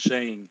we've been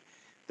saying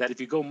that if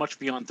you go much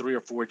beyond 3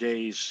 or 4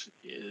 days,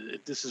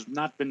 this has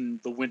not been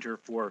the winter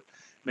for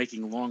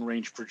making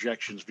long-range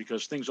projections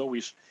because things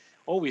always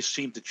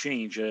seem to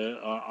change.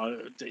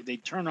 They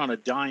turn on a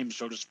dime,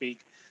 so to speak.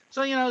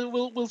 So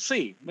we'll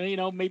see.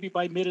 Maybe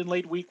by mid and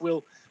late week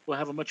we'll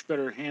have a much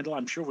better handle.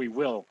 I'm sure we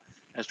will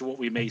as to what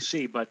we may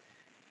see. But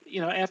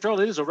after all,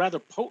 it is a rather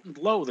potent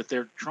low that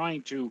they're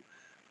trying to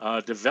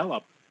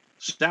develop.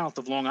 south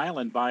of Long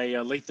Island by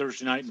late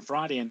Thursday night and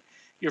Friday. And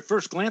your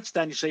first glance at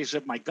that, and you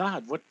say, "My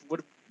God, what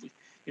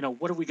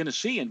are we going to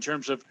see in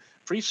terms of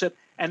precip?"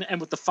 And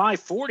with the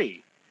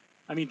 540,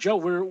 I mean, Joe,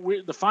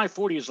 we're the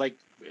 540 is like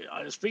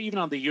even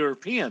on the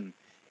European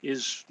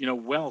is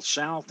well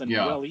south and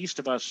Yeah. well east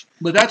of us.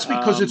 But that's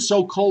because it's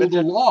so cold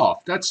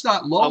aloft. That's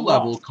not low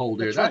level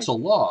cold air. That's right.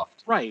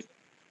 aloft. Right.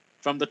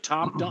 From the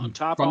top From the on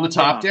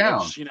top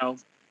down. down.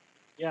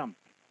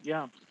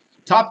 Yeah.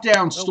 Top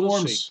down Well,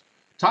 storms.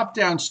 Top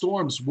down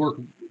storms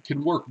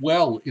can work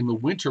well in the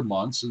winter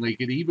months, and they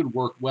can even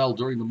work well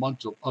during the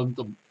month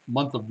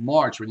of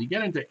March. When you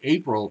get into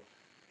April,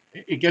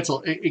 it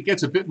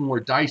gets a bit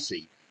more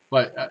dicey.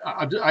 But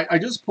I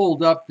just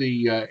pulled up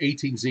the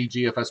 18Z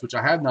GFS, which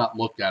I had not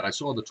looked at. I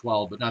saw the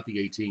 12, but not the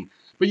 18.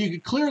 But you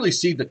can clearly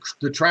see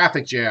the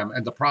traffic jam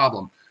and the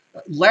problem.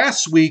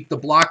 Last week, the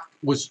block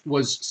was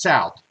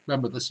south.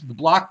 Remember, the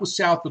block was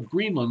south of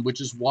Greenland, which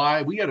is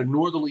why we had a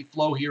northerly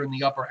flow here in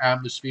the upper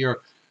atmosphere.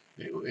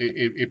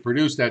 It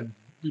produced that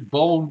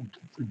bone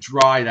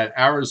dry, that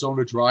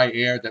Arizona dry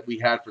air that we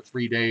had for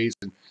 3 days,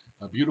 and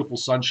a beautiful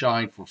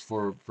sunshine for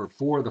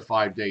 4 of the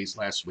 5 days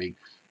last week.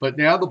 But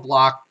now the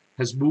block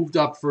has moved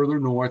up further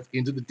north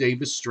into the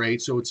Davis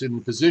Strait, so it's in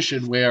a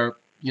position where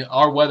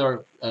our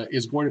weather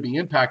is going to be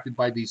impacted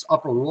by these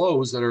upper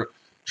lows that are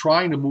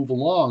trying to move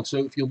along. So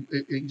if you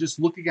just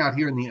looking out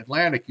here in the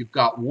Atlantic, you've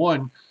got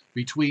one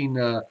between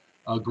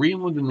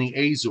Greenland and the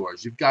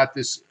Azores. You've got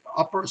this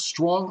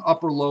strong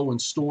upper low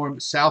and storm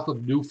south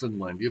of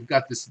Newfoundland. You've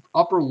got this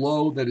upper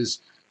low that is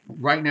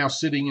right now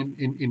sitting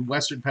in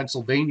western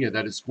Pennsylvania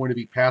that is going to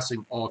be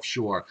passing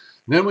offshore.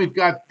 And then we've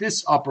got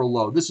this upper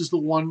low. This is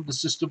the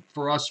system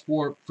for us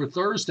for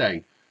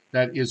Thursday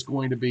that is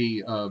going to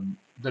be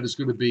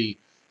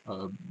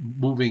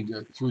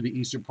moving through the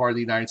eastern part of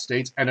the United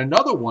States. And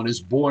another one is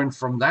born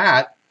from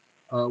that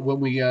when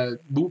we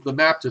move the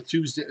map to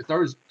Tuesday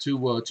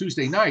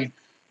night.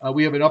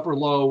 We have an upper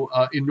low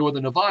in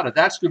northern Nevada.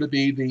 That's going to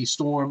be the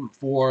storm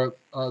for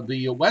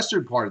the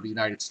western part of the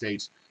United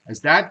States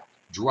as that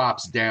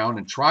drops down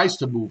and tries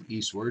to move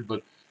eastward.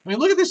 But I mean,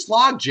 look at this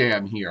log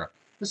jam here.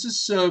 This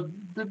is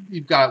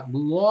you've got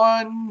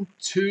 1,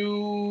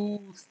 2,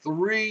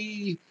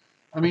 3.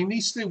 I mean,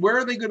 these things. Where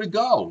are they going to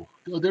go?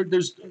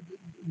 There's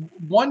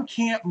one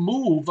can't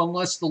move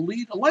unless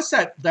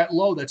that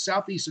low, that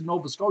southeastern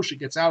Nova Scotia,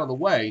 gets out of the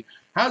way.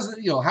 How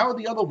are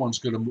the other ones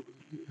going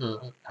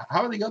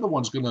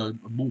to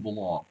move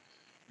along?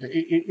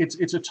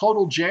 It's a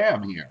total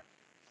jam here.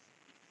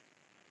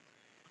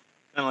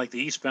 Kind of like the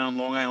eastbound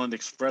Long Island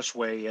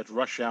Expressway at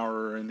rush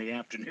hour in the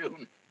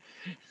afternoon.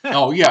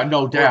 Oh yeah,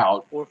 no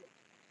doubt.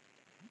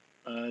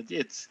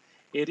 It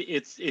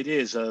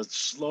is a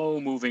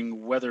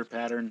slow-moving weather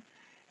pattern,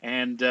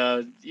 and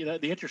the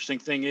interesting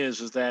thing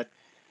is that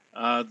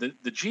the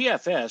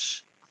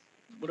GFS,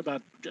 what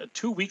about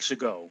 2 weeks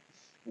ago,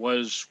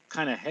 was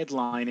kind of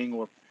headlining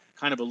or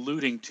kind of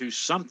alluding to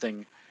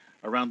something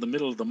around the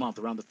middle of the month,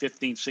 around the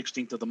 15th,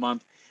 16th of the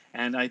month,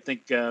 and I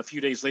think a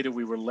few days later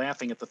we were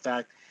laughing at the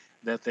fact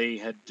that they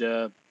had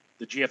the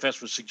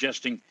GFS was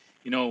suggesting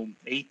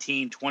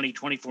 18, 20,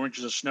 24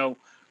 inches of snow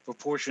for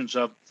portions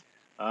of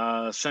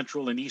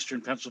central and eastern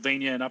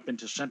Pennsylvania and up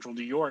into central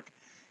New York.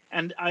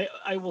 And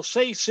I will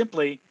say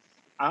simply,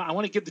 I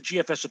want to give the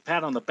GFS a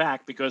pat on the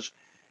back because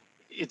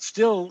it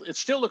still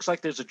looks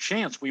like there's a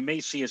chance we may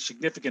see a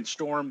significant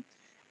storm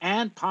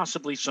and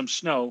possibly some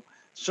snow.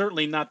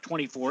 Certainly not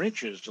 24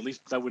 inches. At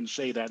least I wouldn't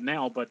say that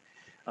now. But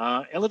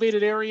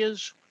elevated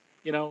areas,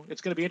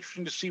 it's going to be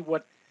interesting to see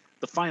what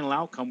the final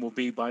outcome will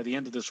be by the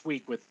end of this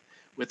week with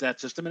that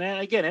system.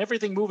 And again,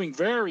 everything moving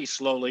very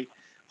slowly,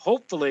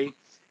 hopefully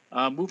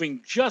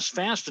moving just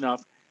fast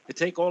enough to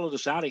take all of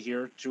this out of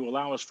here to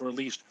allow us for at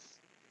least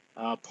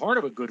part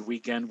of a good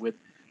weekend with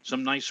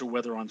some nicer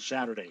weather on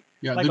Saturday.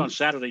 Yeah, on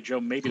Saturday, Joe,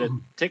 maybe to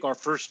take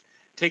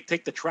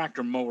take the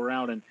tractor mower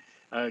out and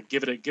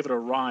give it a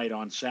ride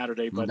on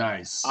Saturday. But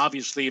nice.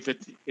 Obviously, if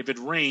it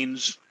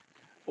rains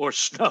or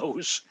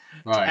snows,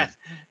 right,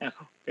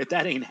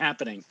 that ain't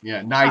happening.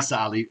 Yeah, nice,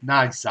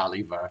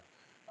 Oliver.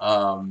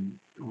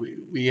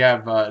 We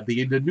have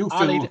the new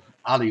film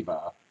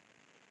Oliver.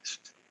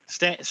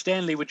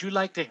 Stanley, would you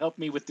like to help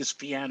me with this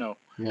piano?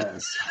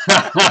 Yes.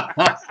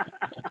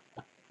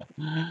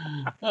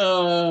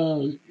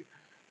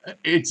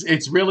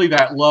 It's really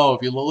that low.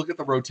 If you look at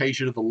the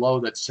rotation of the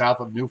low that's south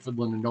of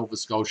Newfoundland and Nova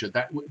Scotia,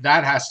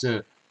 that has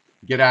to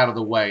get out of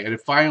the way, and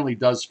it finally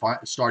does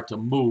start to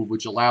move,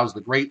 which allows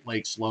the Great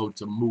Lakes low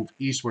to move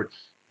eastward.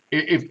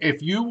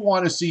 If you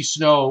want to see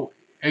snow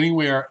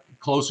anywhere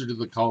closer to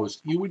the coast,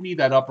 you would need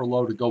that upper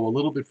low to go a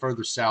little bit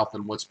further south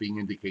than what's being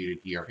indicated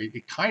here.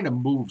 It kind of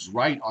moves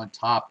right on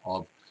top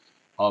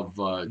of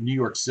New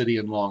York City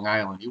and Long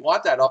Island. You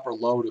want that upper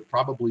low to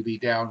probably be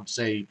down,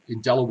 say, in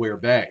Delaware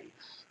Bay.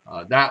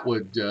 That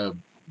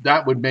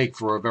would make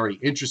for a very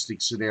interesting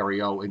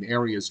scenario in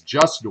areas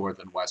just north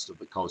and west of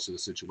the coast in a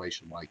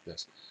situation like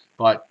this.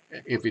 But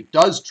if it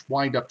does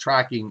wind up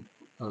tracking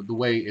the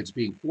way it's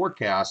being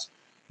forecast,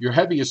 your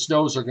heaviest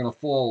snows are going to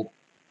fall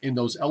in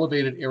those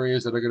elevated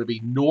areas that are going to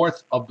be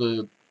north of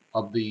the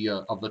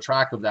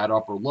track of that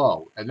upper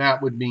low, and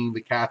that would mean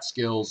the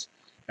Catskills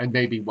and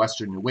maybe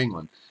western New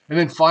England. And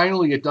then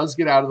finally, it does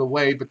get out of the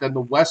way, but then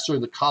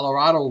the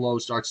Colorado low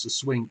starts to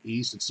swing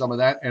east, and some of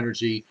that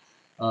energy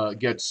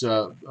gets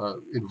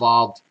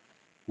involved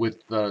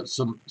with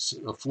some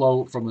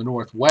flow from the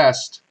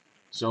northwest.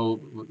 So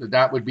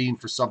that would mean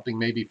for something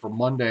maybe for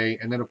Monday.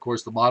 And then, of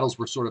course, the models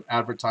were sort of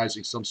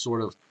advertising some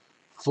sort of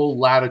full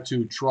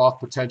latitude trough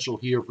potential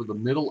here for the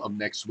middle of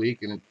next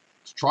week. And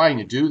it's trying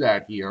to do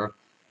that here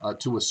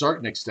to a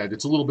certain extent.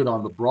 It's a little bit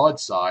on the broad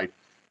side,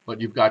 but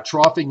you've got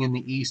troughing in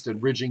the east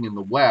and ridging in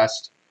the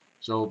west.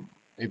 So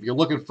if you're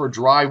looking for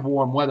dry,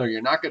 warm weather,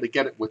 you're not going to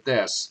get it with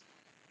this.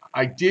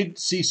 I did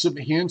see some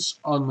hints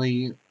on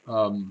the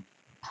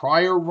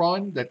prior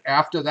run that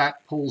after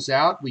that pulls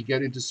out, we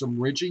get into some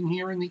ridging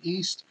here in the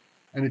east,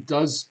 and it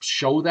does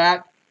show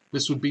that.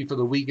 This would be for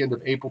the weekend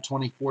of April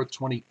 24th,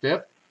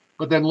 25th.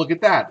 But then look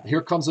at that.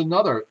 Here comes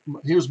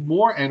here's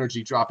more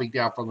energy dropping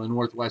down from the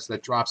northwest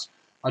that drops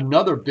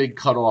another big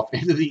cutoff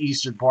into the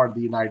eastern part of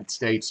the United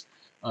States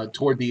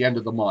toward the end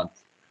of the month.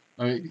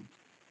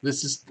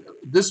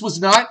 This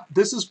was not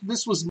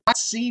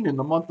seen in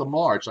the month of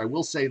March. I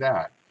will say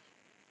that.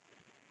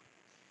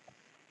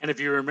 And if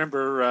you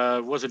remember,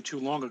 it wasn't too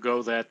long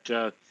ago that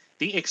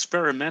the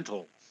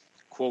experimental,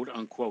 quote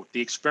unquote, the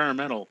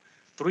experimental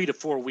 3 to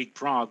 4 week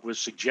prog was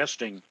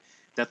suggesting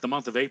that the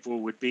month of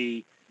April would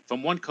be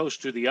from one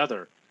coast to the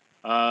other,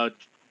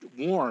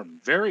 warm,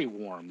 very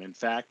warm, in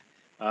fact,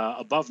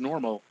 above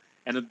normal.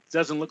 And it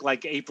doesn't look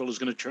like April is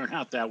going to turn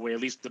out that way, at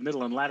least the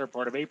middle and latter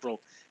part of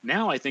April.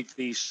 Now I think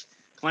these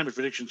Climate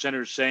Prediction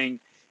Center is saying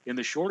in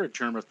the shorter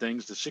term of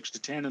things, the 6 to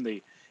 10 and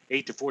the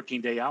 8 to 14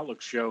 day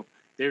outlooks show,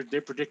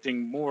 they're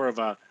predicting more of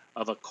a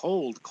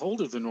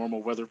colder than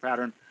normal weather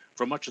pattern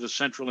for much of the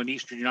central and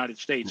eastern United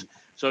States.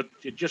 So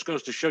it just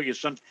goes to show you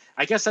some.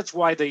 I guess that's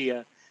why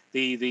the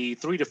 3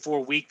 to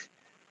 4 week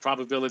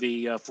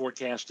probability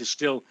forecast is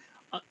still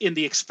in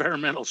the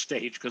experimental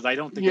stage, because I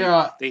don't think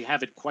they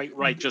have it quite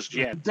right just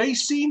yet. They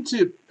seem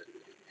to,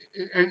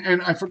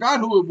 and I forgot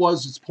who it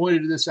was that's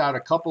pointed this out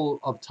a couple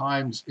of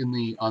times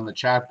on the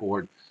chat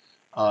board.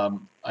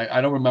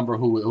 I don't remember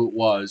who it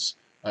was.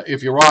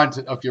 If you're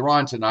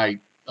on tonight,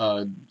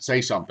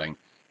 say something.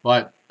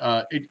 But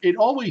it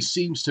always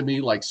seems to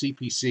me like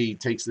CPC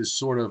takes this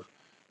sort of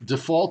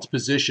default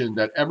position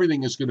that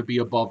everything is going to be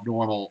above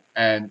normal,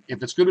 and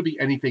if it's going to be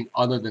anything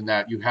other than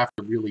that, you have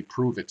to really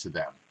prove it to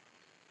them.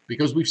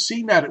 Because we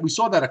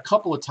saw that a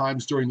couple of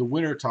times during the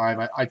winter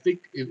time. I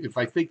think, if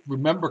I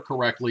remember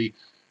correctly,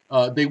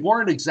 they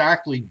weren't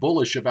exactly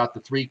bullish about the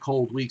 3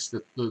 cold weeks,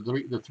 the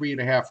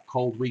 3.5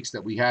 cold weeks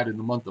that we had in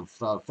the month of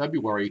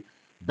February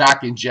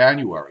back in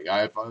January.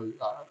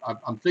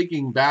 I'm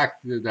thinking back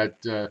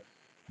that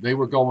they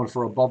were going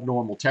for above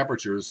normal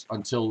temperatures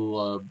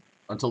until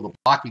the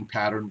blocking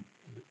pattern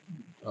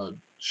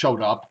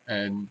showed up,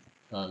 and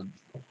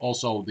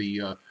also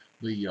the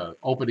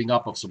opening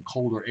up of some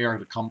colder air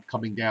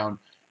coming down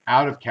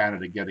out of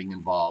Canada getting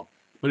involved.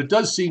 But it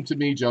does seem to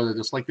me, Joe, that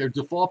it's like their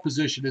default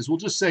position is we'll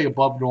just say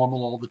above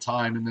normal all the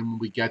time, and then when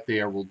we get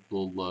there, we'll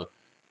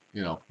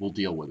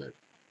deal with it.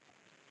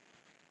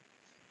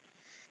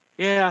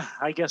 Yeah,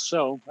 I guess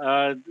so.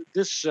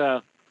 This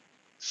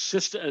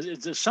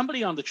system,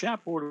 somebody on the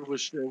chat board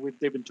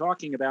they've been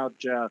talking about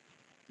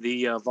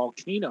the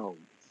volcano,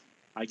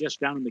 I guess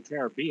down in the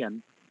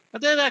Caribbean.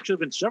 But there have actually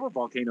been several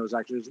volcanoes.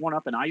 Actually, there's one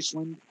up in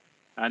Iceland.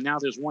 Now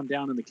there's one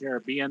down in the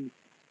Caribbean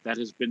that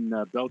has been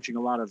belching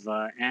a lot of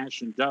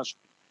ash and dust.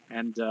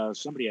 And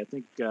somebody, I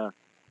think Chris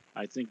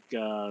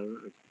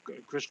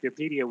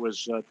Capedia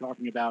was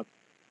talking about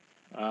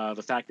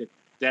the fact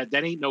that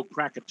ain't no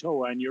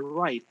Krakatoa, and you're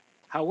right.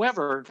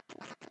 However,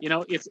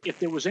 if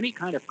there was any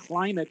kind of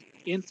climate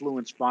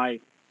influenced by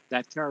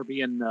that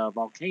Caribbean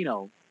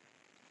volcano,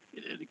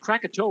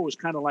 Krakatoa was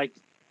kind of like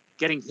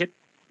getting hit.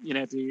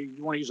 If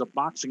you want to use a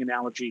boxing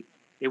analogy,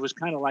 it was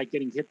kind of like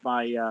getting hit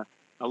by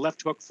a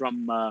left hook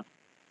from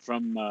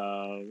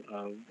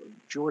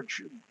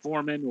George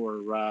Foreman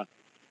or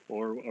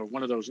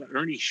one of those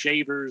Ernie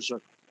Shavers, or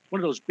one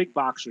of those big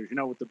boxers,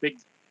 with the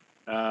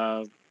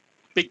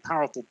big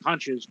powerful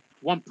punches.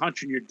 One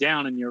punch and you're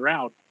down and you're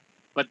out.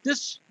 But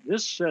this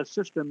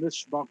system,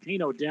 this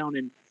volcano down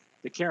in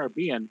the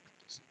Caribbean,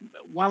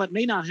 while it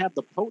may not have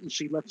the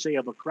potency, let's say,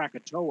 of a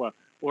Krakatoa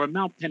or a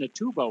Mount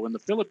Pinatubo in the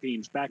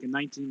Philippines back in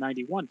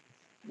 1991,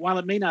 while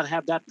it may not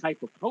have that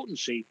type of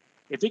potency,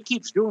 if it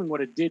keeps doing what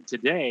it did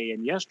today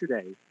and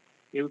yesterday,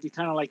 it would be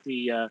kind of like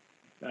the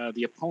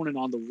opponent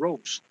on the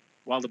ropes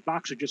while the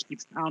boxer just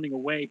keeps pounding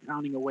away.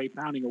 Now,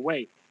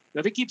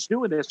 if it keeps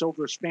doing this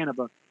over a span of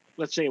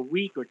let's say a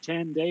week or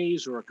 10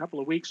 days or a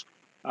couple of weeks,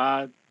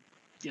 there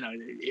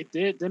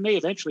may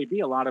eventually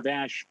be a lot of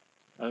ash,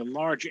 a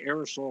large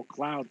aerosol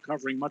cloud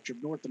covering much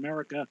of North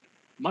America,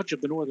 much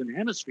of the Northern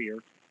Hemisphere,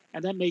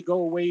 and that may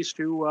go a ways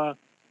to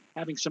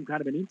having some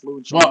kind of an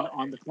influence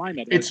on the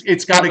climate.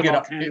 It's got to get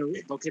up.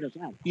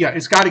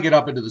 It's got to get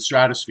up into the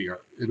stratosphere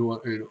in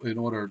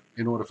order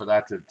for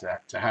that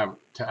to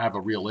have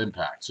a real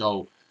impact.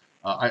 So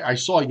I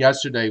saw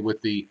yesterday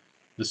with the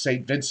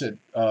St. Vincent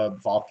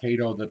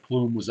volcano, the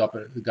plume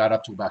got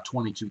up to about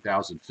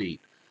 22,000 feet.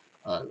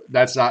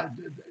 That's not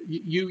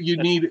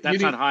you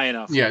That's not high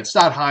enough. yeah, it's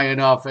not high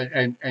enough,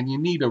 and you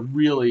need a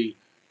really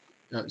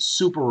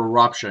super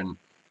eruption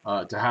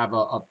to have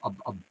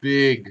a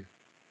big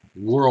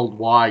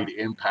worldwide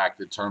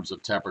impact in terms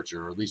of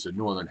temperature, or at least a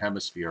northern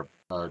hemisphere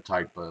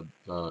type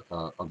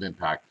of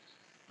impact.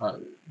 Uh,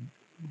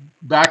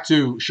 Back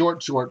to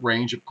short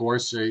range, of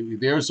course.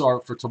 There's our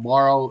for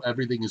tomorrow.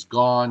 Everything is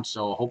gone,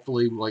 so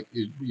hopefully,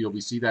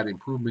 we see that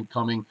improvement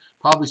coming.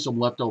 Probably some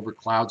leftover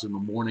clouds in the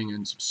morning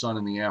and some sun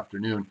in the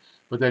afternoon.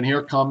 But then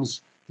here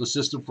comes the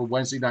system for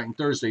Wednesday night and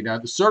Thursday. Now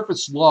the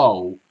surface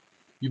low.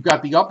 You've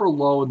got the upper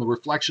low and the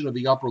reflection of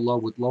the upper low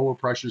with lower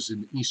pressures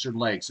in the eastern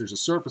lakes. There's a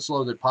surface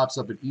low that pops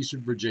up in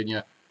eastern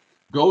Virginia,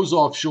 goes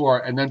offshore,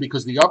 and then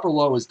because the upper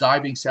low is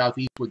diving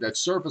southeastward, that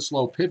surface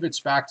low pivots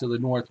back to the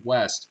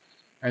northwest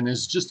and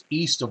is just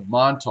east of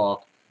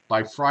Montauk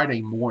by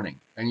Friday morning.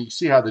 And you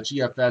see how the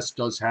GFS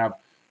does have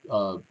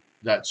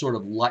that sort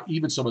of light,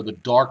 even some of the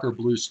darker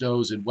blue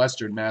snows in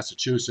western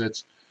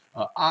Massachusetts.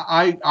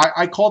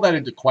 I call that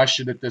into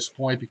question at this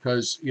point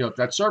because if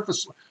that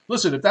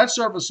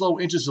surface low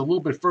inches a little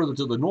bit further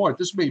to the north,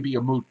 this may be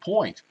a moot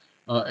point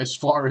as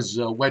far as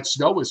wet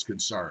snow is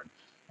concerned.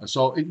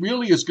 So it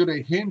really is going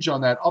to hinge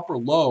on that upper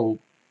low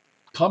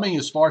coming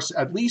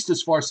at least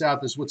as far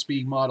south as what's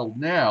being modeled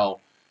now.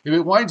 If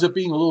it winds up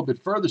being a little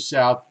bit further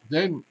south,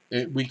 then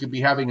we could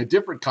be having a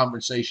different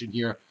conversation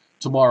here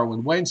tomorrow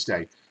and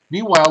Wednesday.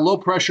 Meanwhile, low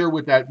pressure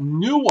with that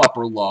new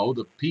upper low,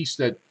 the piece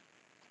that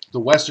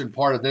the western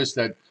part of this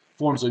that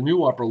forms a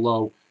new upper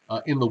low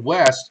in the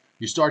west,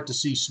 you start to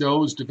see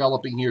snows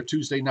developing here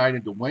Tuesday night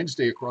into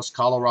Wednesday across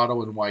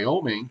Colorado and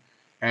Wyoming,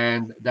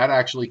 and that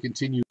actually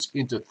continues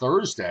into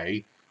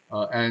Thursday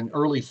and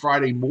early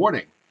Friday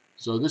morning.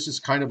 So this is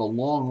kind of a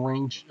long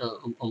range,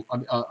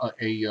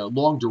 a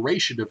long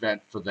duration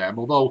event for them,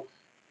 although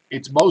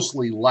it's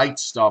mostly light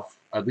stuff,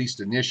 at least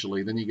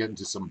initially. Then you get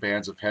into some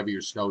bands of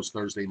heavier snows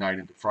Thursday night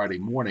into Friday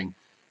morning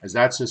as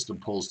that system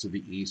pulls to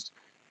the east.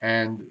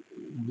 And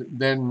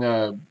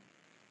then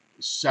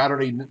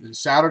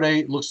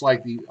Saturday looks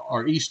like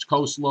our east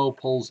coast low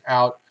pulls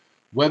out.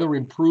 Weather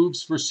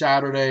improves for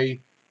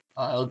Saturday.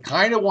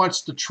 Kind of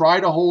wants to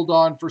try to hold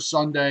on for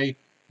Sunday.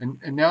 And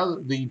now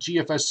the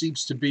GFS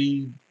seems to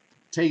be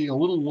taking a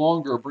little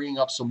longer, bringing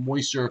up some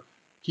moisture,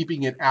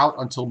 keeping it out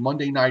until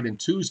Monday night and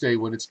Tuesday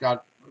when it's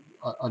got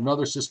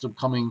another system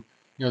coming.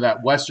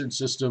 That western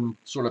system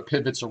sort of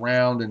pivots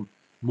around and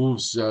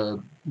moves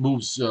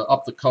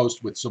up the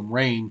coast with some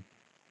rain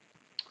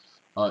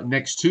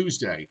next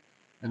Tuesday.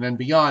 And then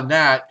beyond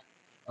that,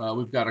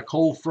 we've got a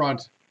cold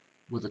front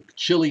with a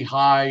chilly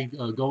high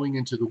going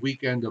into the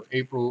weekend of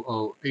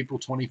April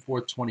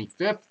 24th,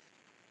 25th.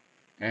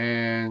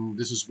 And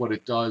this is what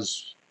it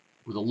does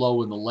with a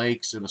low in the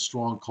lakes and a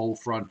strong cold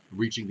front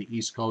reaching the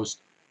East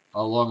Coast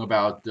along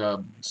about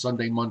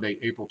Sunday, Monday,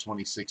 April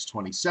 26th,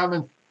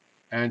 27th,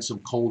 and some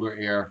colder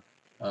air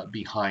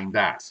behind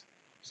that.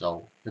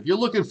 So if you're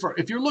looking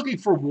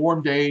for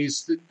warm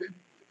days,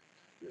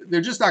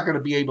 they're just not going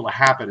to be able to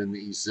happen in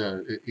these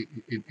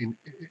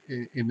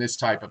in this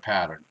type of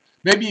pattern.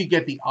 Maybe you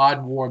get the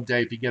odd warm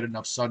day if you get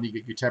enough sun, you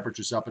get your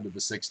temperatures up into the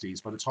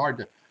 60s, but it's hard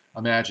to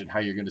imagine how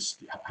you're going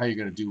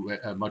to do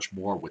much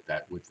more with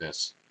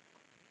this.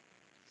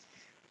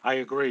 I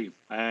agree.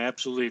 I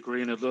absolutely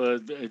agree. And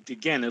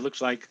again, it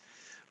looks like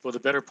for the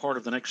better part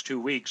of the next 2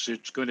 weeks,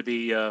 it's going to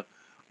be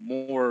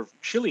more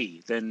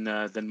chilly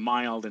than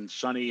mild and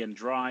sunny and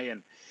dry.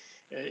 And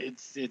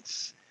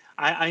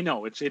I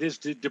know it is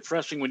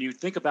depressing when you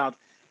think about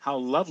how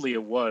lovely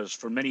it was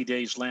for many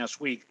days last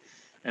week.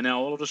 And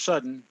now all of a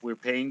sudden we're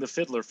paying the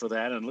fiddler for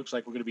that. And it looks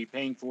like we're going to be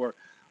paying for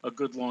a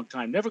good long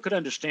time. Never could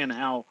understand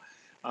how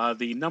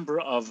the number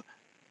of,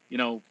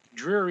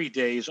 dreary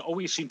days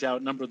always seem to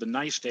outnumber the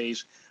nice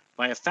days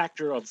by a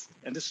factor of,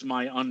 and this is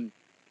my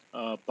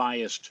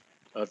unbiased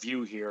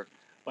view here,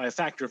 by a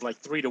factor of like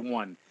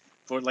 3-to-1.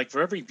 For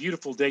every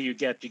beautiful day you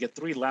get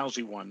 3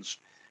 lousy ones.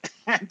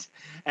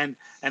 and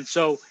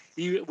so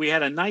we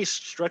had a nice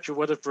stretch of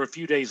weather for a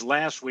few days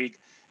last week,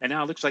 and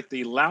now it looks like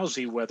the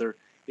lousy weather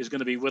is going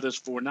to be with us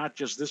for not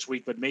just this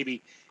week, but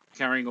maybe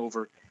carrying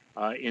over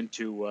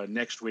into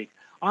next week.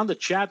 On the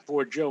chat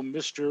board, Joe,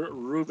 Mr.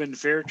 Reuben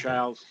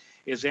Fairchild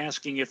is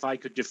asking if I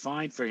could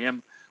define for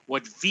him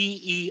what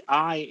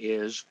VEI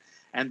is.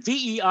 And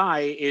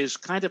VEI is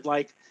kind of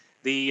like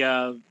for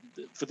the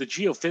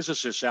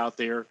geophysicists out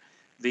there,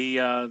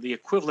 the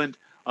equivalent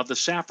of the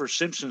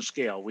Saffir-Simpson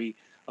scale. We,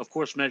 of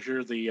course,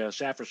 measure the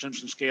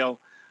Saffir-Simpson scale,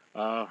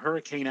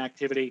 hurricane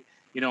activity,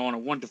 on a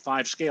 1 to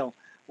 5 scale.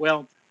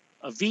 Well,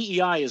 a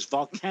VEI is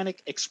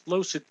volcanic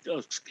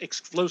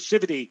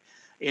explosivity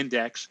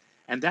index,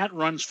 and that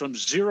runs from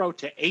 0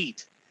 to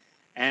 8.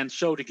 And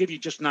so to give you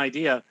just an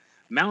idea,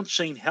 Mount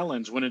St.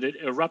 Helens, when it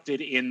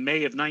erupted in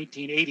May of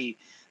 1980,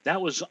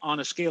 that was on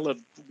a scale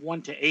of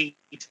 1 to 8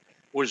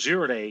 or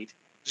 0 to 8.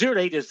 0 to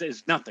 8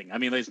 is nothing. I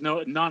mean, there's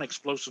no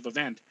non-explosive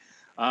event.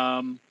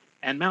 And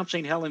Mount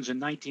St. Helens in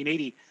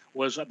 1980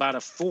 was about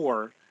a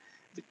 4.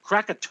 The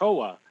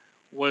Krakatoa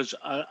was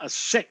a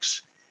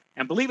 6.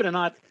 And believe it or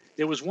not,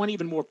 there was one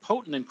even more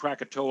potent than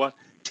Krakatoa,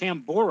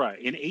 Tambora,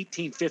 in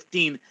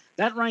 1815.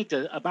 That ranked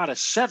about a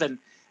 7.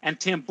 And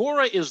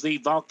Tambora is the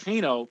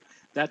volcano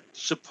that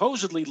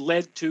supposedly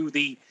led to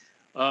the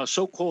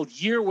so-called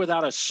Year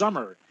Without a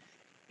Summer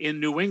in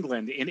New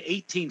England in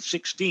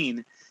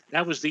 1816.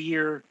 That was the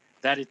year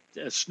that it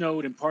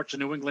snowed in parts of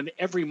New England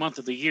every month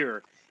of the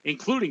year,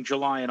 including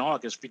July and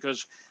August,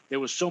 because there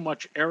was so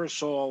much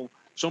aerosol,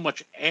 so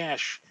much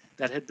ash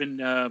that had been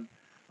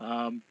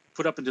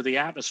put up into the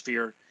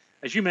atmosphere.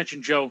 As you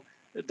mentioned, Joe,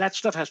 that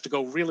stuff has to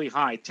go really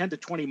high, 10 to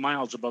 20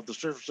 miles above the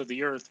surface of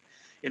the Earth,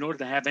 in order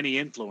to have any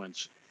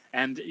influence.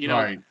 And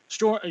Right.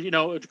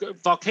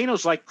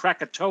 volcanoes like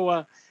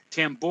Krakatoa,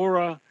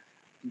 Tambora,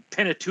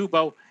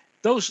 Pinatubo,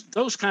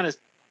 those kind of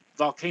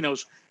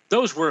volcanoes,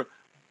 those were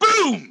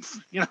boom.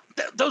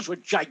 Those were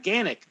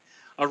gigantic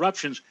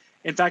eruptions.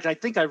 In fact, I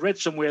think I read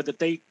somewhere that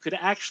they could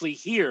actually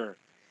hear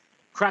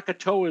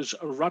Krakatoa's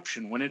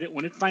eruption when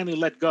it finally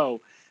let go.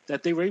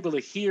 That they were able to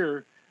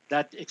hear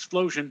that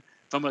explosion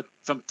from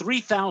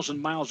 3,000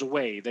 miles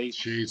away.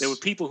 There were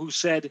people who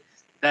said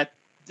that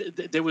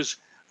there was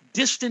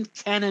distant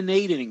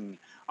cannonading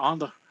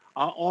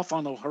off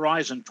on the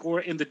horizon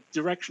in the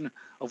direction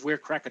of where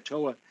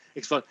Krakatoa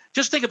exploded.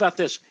 Just think about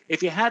this: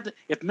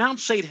 if Mount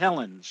St.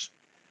 Helens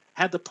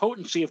had the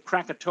potency of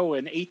Krakatoa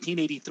in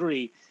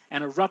 1883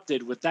 and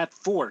erupted with that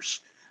force,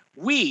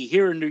 we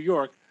here in New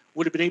York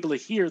would have been able to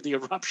hear the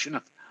eruption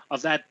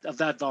of that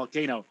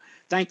volcano.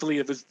 Thankfully,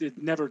 it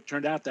never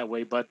turned out that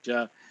way. But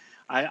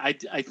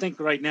I think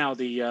right now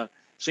the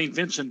St.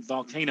 Vincent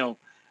volcano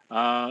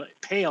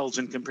pales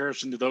in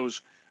comparison to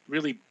those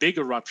really big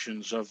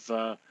eruptions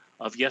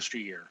of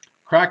yesteryear.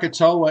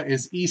 Krakatoa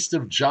is east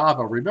of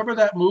Java. Remember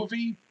that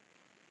movie?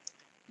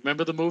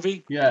 Remember the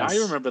movie? Yes. I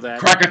remember that.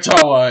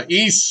 Krakatoa,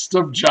 east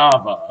of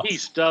Java.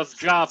 East of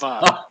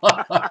Java.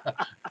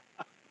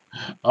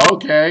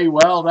 Okay,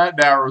 well, that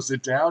narrows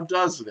it down,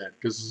 doesn't it?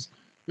 Because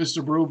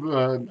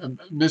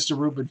Mr.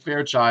 Reuben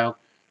Fairchild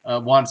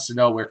wants to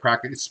know where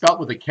Krakatoa. It's spelled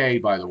with a K,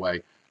 by the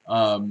way.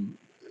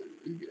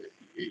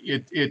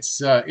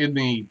 It's in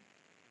the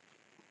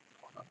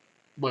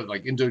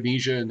like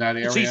Indonesia in that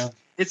area.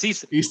 It's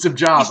east of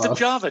Java. East of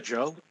Java,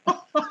 Joe.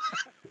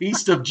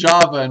 East of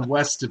Java and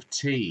west of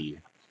T.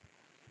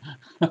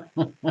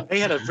 They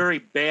had a very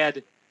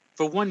bad.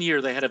 For 1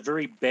 year, they had a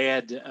very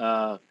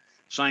bad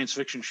science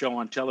fiction show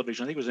on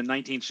television. I think it was in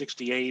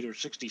 1968 or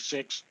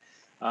 66.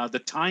 The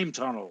Time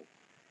Tunnel.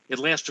 It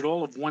lasted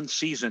all of one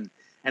season,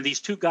 and these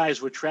two guys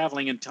were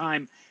traveling in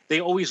time. They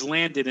always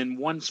landed in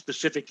one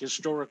specific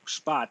historic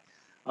spot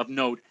of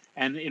note,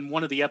 and in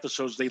one of the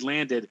episodes, they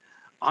landed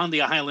on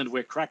the island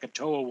where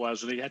Krakatoa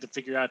was, and they had to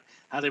figure out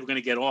how they were going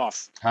to get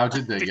off. How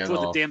did they get off?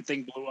 Before the damn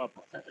thing blew up.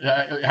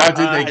 How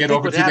did they get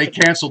over? Did they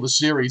cancel the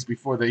series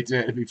before they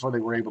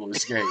were able to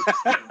escape?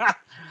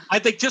 I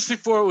think just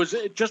before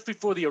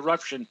the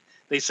eruption,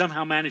 they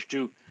somehow managed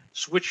to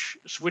switch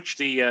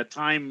the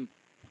time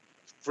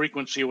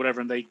frequency or whatever,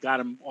 and they got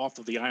him off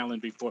of the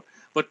island before.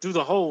 But through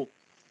the whole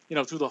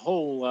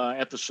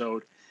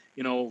episode,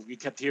 you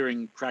kept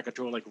hearing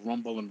Krakatoa like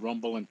rumble,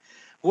 and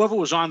whoever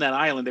was on that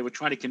island, they were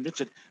trying to convince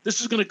it,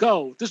 this is going to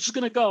go.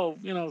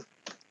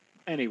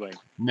 Anyway.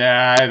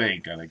 Nah, it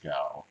ain't going to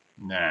go.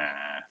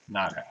 Nah,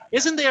 not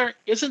happening.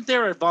 Isn't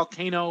there a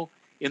volcano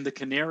in the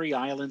Canary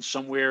Islands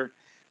somewhere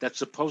that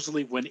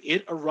supposedly when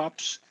it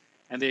erupts,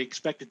 and they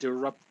expect it to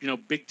erupt,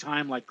 big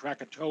time like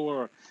Krakatoa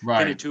or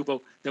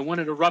Pinatubo, then when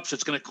it erupts,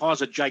 it's going to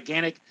cause a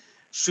gigantic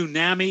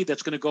tsunami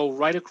that's going to go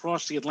right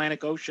across the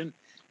Atlantic Ocean.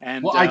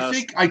 And, well, I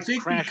think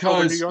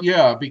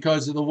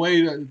because of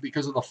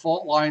the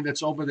fault line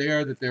that's over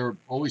there, that they're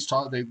always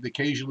talking.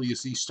 Occasionally you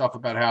see stuff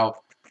about how,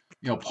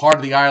 part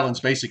of the island's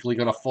basically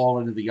going to fall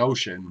into the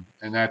ocean,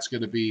 and that's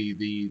going to be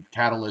the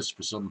catalyst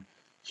for some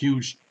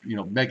huge,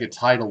 mega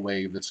tidal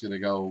wave that's going to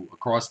go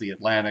across the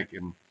Atlantic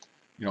and,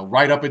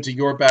 right up into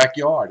your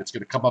backyard. It's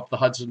going to come up the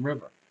Hudson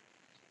River.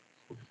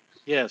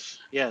 Yes.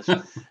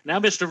 Now,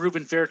 Mr.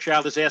 Reuben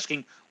Fairchild is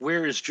asking,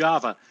 where is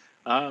Java?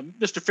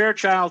 Mr.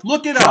 Fairchild,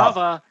 look it Java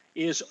up.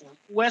 Is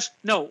west.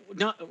 No,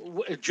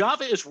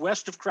 Java is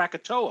west of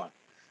Krakatoa.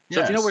 So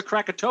yes. If you know where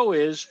Krakatoa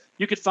is,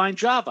 you could find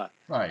Java.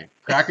 Right.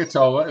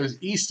 Krakatoa is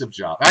east of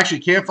Java. Actually,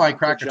 you can't find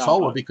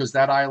Krakatoa because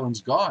that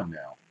island's gone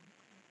now.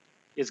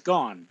 It's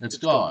gone. It's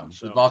gone.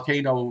 So. The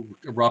volcano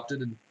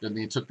erupted, and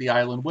they took the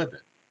island with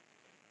it.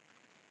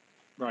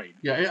 Right.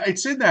 Yeah,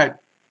 it's in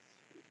that.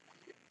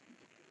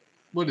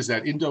 What is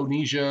that?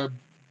 Indonesia,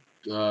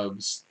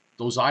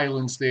 those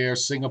islands there,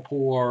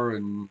 Singapore,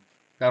 and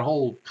that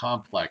whole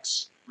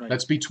complex. Right.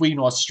 That's between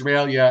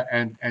Australia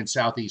and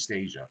Southeast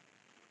Asia.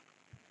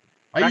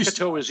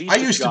 Krakatoa is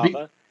east of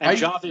Java, and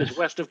Java is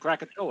west of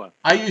Krakatoa.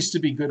 I used to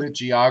be good at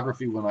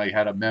geography when I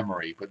had a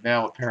memory, but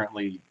now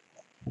apparently,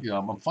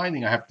 I'm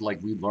finding I have to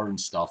relearn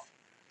stuff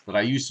that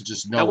I used to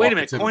just know off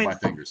the tip of my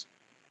fingers.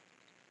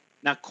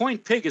 Now, Coin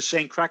Pig is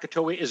saying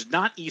Krakatoa is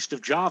not east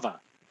of Java.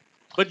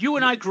 But you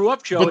and I grew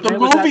up, Joe, But and the there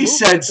was that movie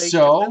said that they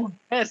so.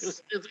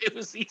 it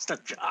was east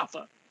of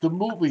Java. The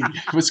movie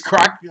was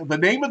crack. The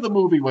name of the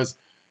movie was,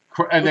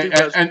 and Movie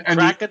they, was and the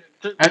Crack It.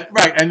 and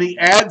right and the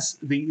ads,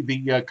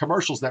 the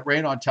commercials that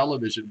ran on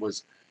television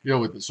was,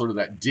 with sort of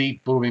that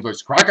deep booming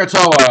voice,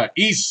 Krakatoa,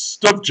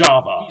 east of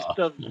Java. East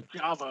of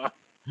Java.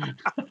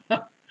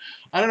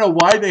 I don't know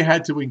why they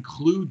had to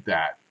include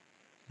that.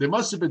 There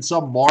must have been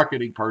some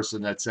marketing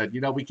person that said,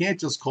 we can't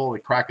just call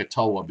it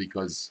Krakatoa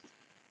because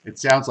it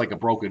sounds like a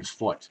broken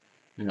foot.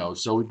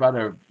 So we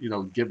better,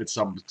 give it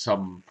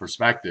some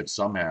perspective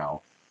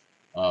somehow.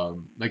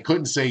 They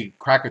couldn't say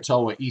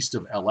Krakatoa east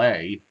of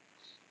L.A.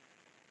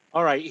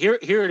 All right, here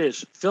it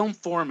is. Film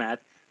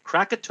format: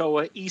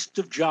 Krakatoa, east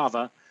of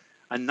Java,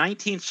 a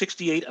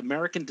 1968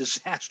 American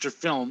disaster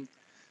film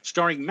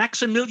starring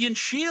Maximilian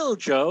Schell,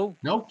 Joe,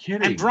 No and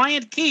kidding.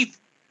 Brian Keith.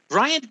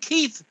 Brian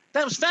Keith.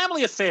 That was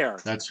Family Affair.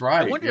 That's I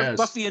right. wonder if Yes.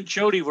 Buffy and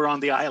Jody were on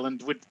the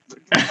island with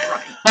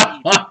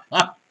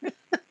Brian Keith.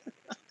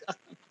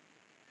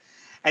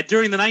 And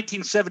during the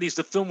 1970s,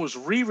 the film was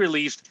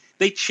re-released.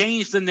 They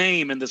changed the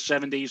name in the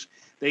 70s.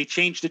 They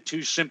changed it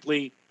to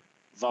simply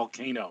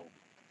Volcano.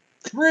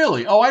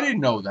 Really? Oh, I didn't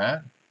know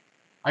that.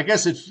 I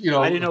guess it's,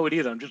 I didn't know it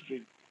either. I'm just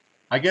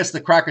I guess the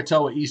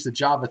Krakatoa east of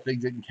Java thing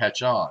didn't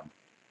catch on,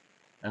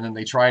 and then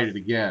they tried it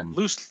again.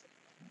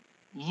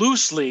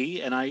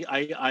 Loosely, and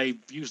I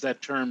use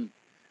that term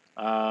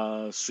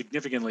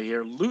significantly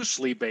here,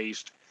 loosely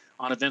based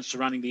on events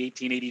surrounding the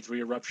 1883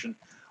 eruption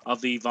of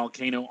the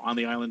volcano on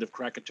the island of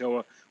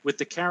Krakatoa, with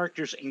the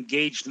characters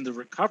engaged in the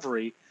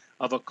recovery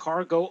of a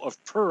cargo of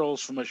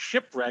pearls from a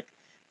shipwreck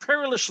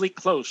perilously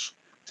close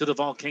to the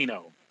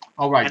volcano.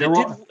 Oh, right. And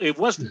it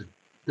was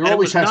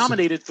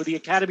nominated for the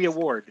Academy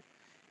Award.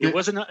 It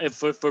wasn't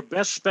for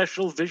Best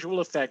Special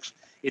Visual Effects.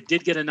 It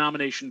did get a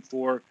nomination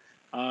for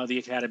the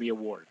Academy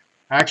Award.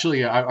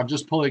 Actually, I'm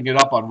just pulling it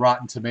up on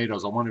Rotten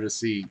Tomatoes. I wanted to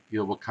see,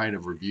 what kind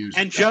of reviews.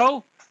 And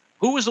Joe,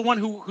 who was the one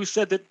who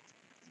said that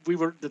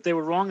they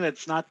were wrong, that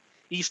it's not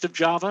east of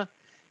Java?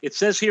 It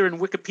says here in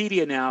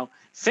Wikipedia now,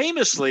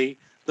 famously,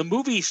 the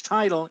movie's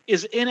title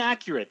is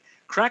inaccurate.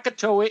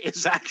 Krakatoa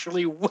is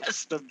actually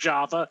west of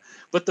Java,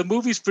 but the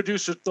movie's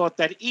producer thought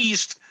that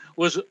east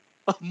was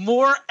a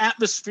more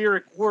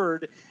atmospheric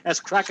word, as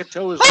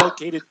Krakatoa is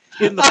located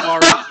in the Far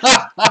East.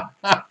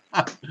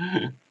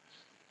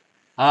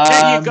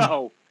 There you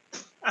go.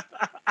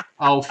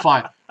 Oh,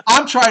 fine.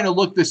 I'm trying to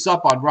look this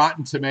up on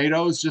Rotten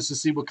Tomatoes just to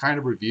see what kind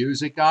of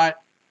reviews it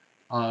got.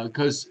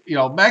 Because,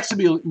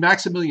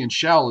 Maximilian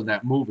Schell in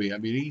that movie, I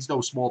mean, he's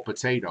no small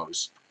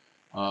potatoes.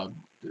 And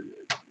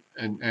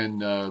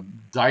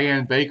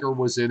Diane Baker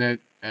was in it,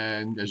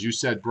 and as you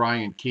said,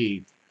 Brian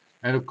Keith.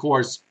 And of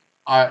course,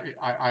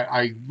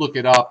 I look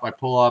it up, I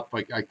pull up,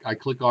 I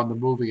click on the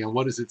movie, and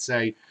what does it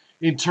say?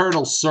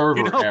 Internal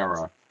server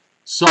error.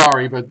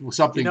 Sorry, but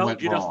something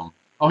went wrong.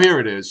 Oh, here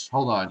it is.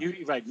 Hold on.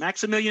 You're right.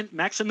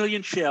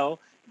 Maximilian Schell,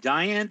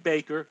 Diane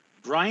Baker,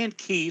 Brian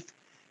Keith,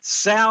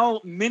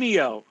 Sal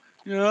Mineo.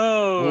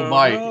 Oh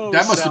my!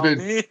 That must have been.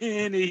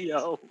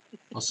 Mineo.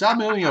 Well, Sal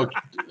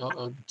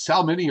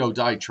Mineo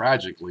died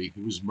tragically.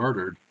 He was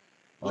murdered.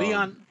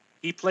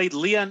 He played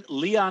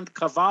Leon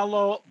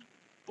Cavallo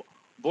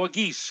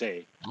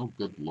Borghese. Oh,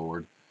 good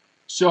Lord!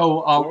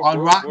 So on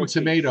Rotten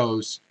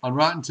Tomatoes,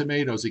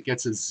 it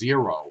gets a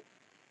 0.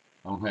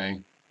 Okay,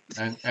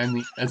 and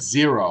a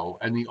 0,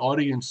 and the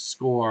audience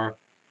score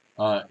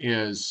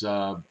is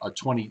a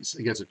 20.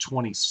 It gets a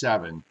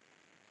 27.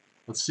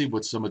 Let's see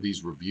what some of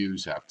these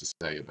reviews have to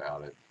say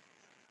about it.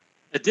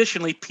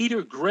 Additionally,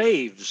 Peter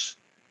Graves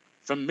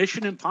from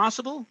Mission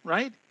Impossible,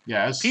 right?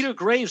 Yes. Peter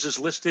Graves is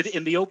listed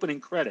in the opening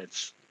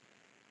credits.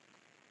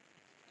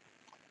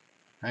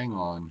 Hang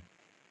on.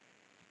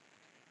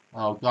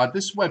 Oh, God,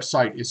 this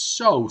website is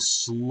so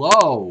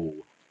slow.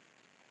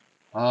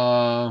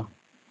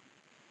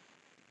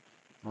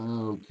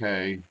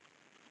 Okay.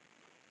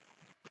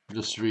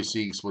 Just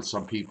seeing what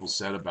some people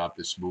said about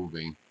this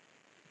movie.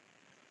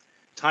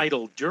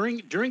 Titled,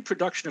 during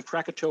production of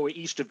Krakatoa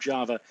east of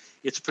Java,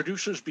 its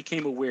producers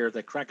became aware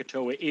that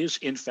Krakatoa is,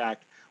 in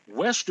fact,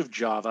 west of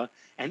Java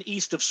and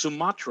east of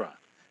Sumatra.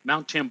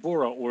 Mount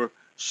Tambora, or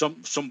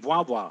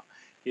Sumbawa,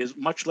 is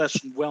much less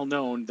well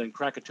known than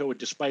Krakatoa,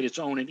 despite its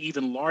own and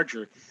even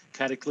larger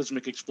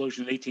cataclysmic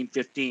explosion in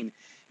 1815,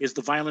 is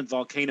the violent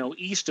volcano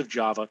east of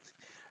Java.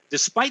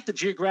 Despite the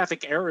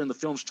geographic error in the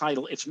film's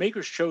title, its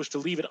makers chose to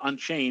leave it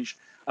unchanged,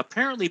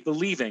 apparently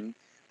believing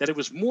that it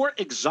was more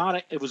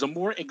exotic. It was a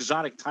more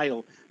exotic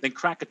title than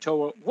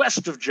Krakatoa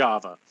west of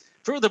Java.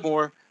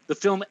 Furthermore, the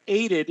film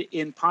aided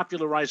in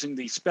popularizing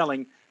the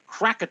spelling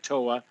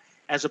Krakatoa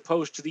as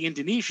opposed to the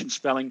Indonesian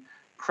spelling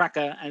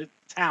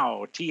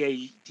Krakatau,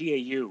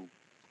 T-A-U.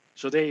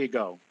 So there you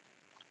go.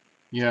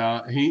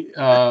 Yeah,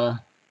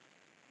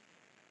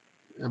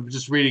 I'm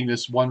just reading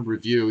this one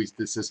review.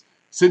 This says,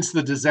 since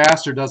the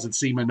disaster doesn't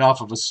seem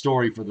enough of a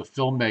story for the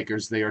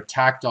filmmakers, there are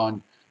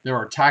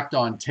tacked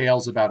on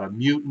tales about a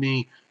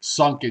mutiny,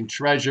 sunken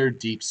treasure,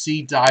 deep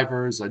sea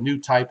divers, a new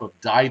type of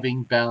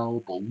diving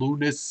bell,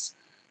 balloonists,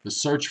 The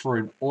Search for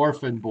an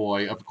Orphan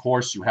Boy. Of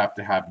course, you have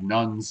to have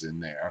nuns in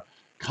there.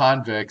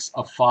 Convicts,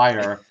 A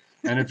Fire,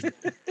 and if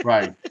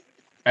right,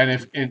 and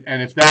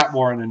if that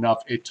weren't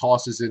enough, it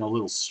tosses in a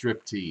little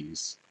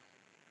striptease.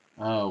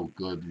 Oh,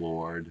 good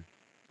lord.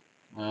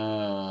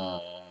 Uh,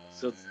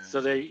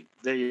 So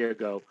there you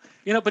go.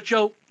 You know, but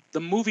Joe, the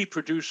movie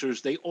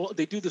producers, they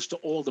do this to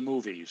all the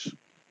movies.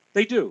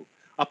 They do.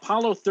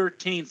 Apollo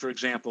 13, for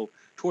example,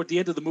 toward the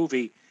end of the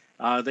movie,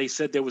 they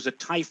said there was a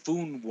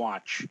typhoon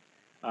watch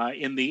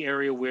in the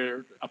area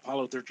where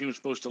Apollo 13 was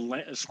supposed to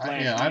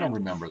yeah, I don't land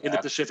remember in the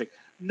that. Pacific.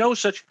 No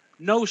such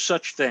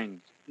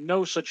thing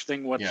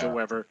Yeah,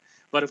 whatsoever.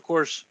 But of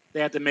course, they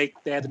had to make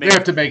they have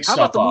it. to make How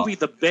about stuff the up. movie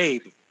The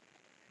Babe?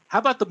 How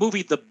about the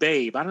movie The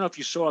Babe? I don't know if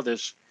you saw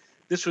this.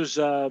 This was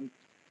the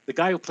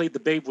guy who played the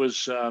Babe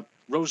was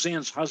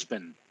Roseanne's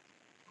husband.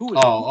 Who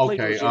Oh, played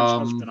okay. Roseanne's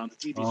husband on the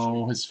TV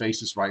Oh, series? his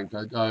face is right.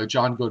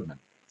 John Goodman.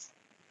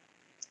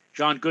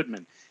 John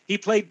Goodman. He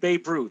played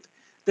Babe Ruth.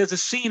 There's a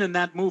scene in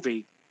that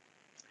movie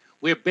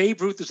where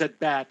Babe Ruth is at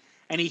bat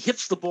and he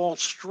hits the ball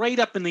straight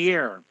up in the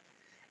air,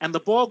 and the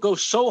ball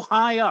goes so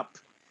high up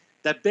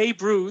that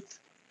Babe Ruth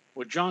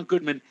or John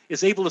Goodman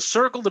is able to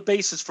circle the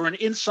bases for an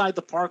inside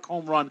the park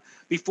home run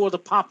before the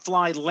pop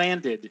fly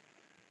landed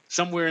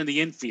somewhere in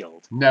the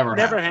infield. Never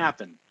Never happened.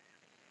 happened.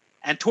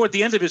 And toward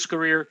the end of his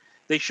career,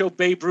 they show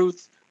Babe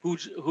Ruth,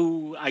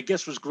 who I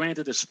guess was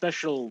granted a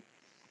special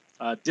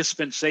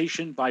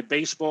dispensation by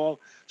baseball,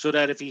 so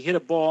that if he hit a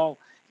ball,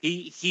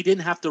 he didn't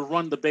have to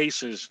run the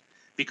bases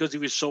because he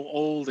was so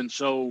old and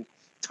so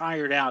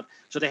tired out.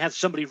 So they had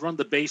somebody run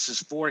the bases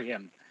for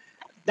him.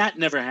 That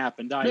never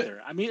happened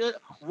either. I mean,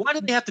 why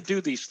do they have to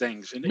do these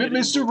things in Mr.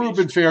 movies?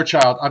 Ruben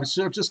Fairchild, I'm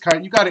just kind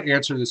of, you got to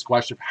answer this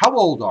question. How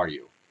old are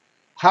you?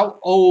 How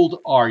old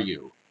are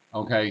you?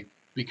 Okay,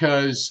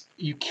 because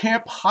you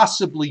can't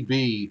possibly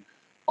be.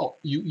 Oh,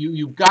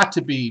 you've got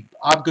to be.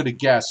 I'm going to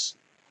guess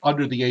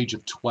under the age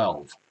of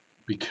 12,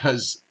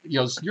 because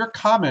your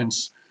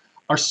comments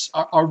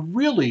are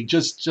really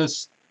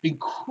just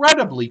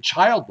incredibly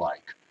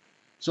childlike.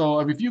 So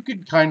I mean, if you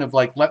could kind of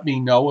like let me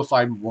know if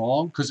I'm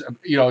wrong, because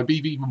it'd be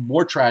even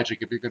more tragic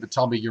if you're going to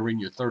tell me you're in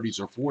your 30s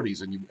or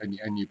 40s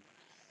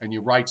and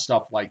you write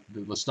stuff like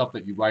the stuff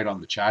that you write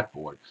on the chat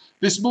board.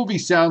 This movie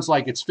sounds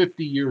like it's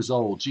 50 years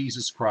old.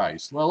 Jesus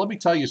Christ. Well, let me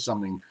tell you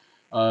something.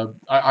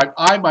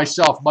 I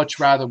myself much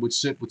rather would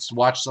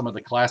watch some of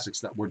the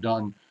classics that were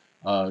done,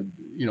 uh,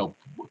 you know,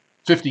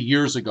 50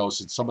 years ago,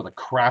 since some of the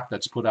crap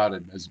that's put out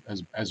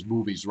as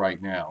movies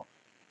right now.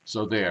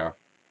 So there.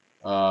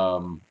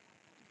 Um,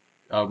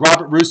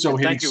 Robert Russo And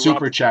hitting thank you, super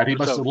Robert chat. He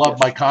must Russo. have loved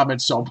my Yes.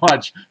 comments so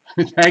much.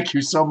 Thank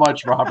you so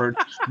much, Robert.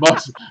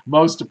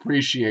 Most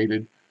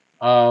appreciated.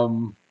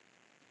 Um,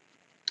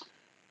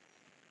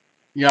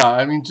 yeah,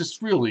 I mean,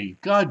 just really,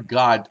 God.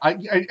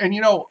 And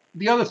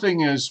the other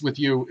thing is with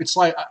you, it's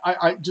like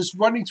I just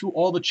running through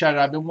all the chat.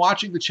 I've been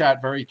watching the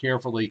chat very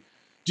carefully.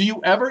 Do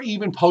you ever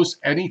even post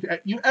anything?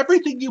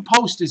 Everything you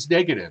post is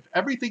negative.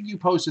 Everything you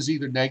post is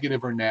either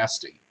negative or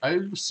nasty.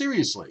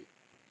 Seriously,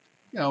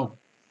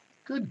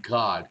 good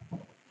God.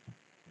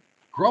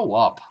 Grow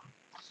up.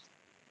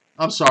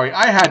 I'm sorry,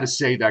 I had to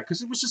say that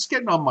because it was just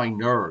getting on my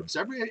nerves.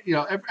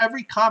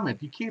 Every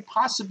comment, you can't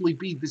possibly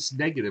be this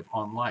negative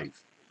on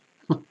life.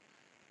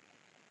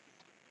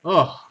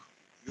 Ugh.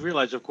 You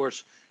realize, of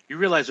course,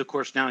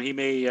 now he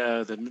may,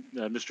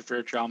 Mr.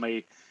 Fairchild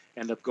may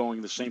end up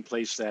going the same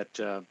place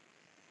that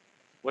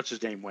what's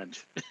his name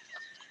went.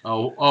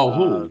 Oh, uh,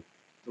 who?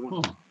 the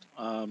one,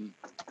 Hmm.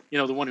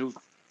 the one who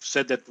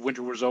said that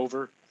winter was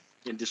over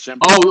in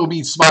December. Oh, I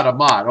mean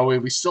Smadamat. Oh,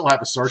 we still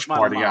have a search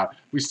party Schmadamat. out.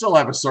 We still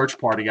have a search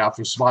party out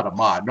for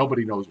Smadamat.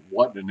 Nobody knows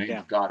what in the name Yeah.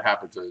 of God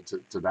happened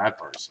to that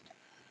person.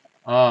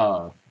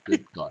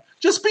 Good God.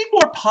 Just be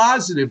more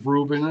positive,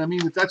 Ruben. I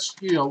mean, if that's,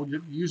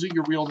 using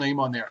your real name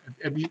on there.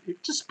 I mean,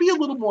 just be a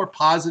little more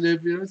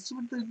positive.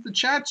 The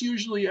chat's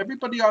usually,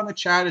 everybody on the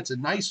chat, it's a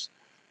nice,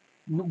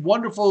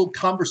 wonderful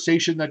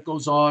conversation that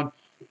goes on.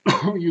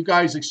 You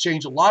guys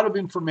exchange a lot of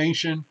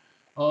information.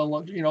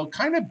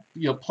 Kind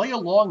of, play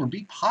along and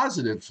be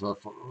positive for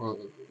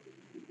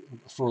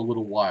a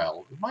little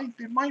while.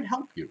 It might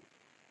help you.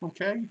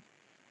 Okay?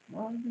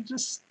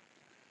 Just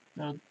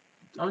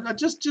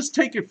just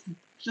take it.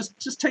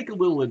 Just take a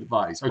little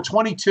advice. Or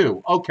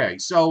 22. Okay,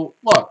 so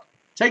look,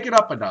 take it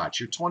up a notch.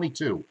 You're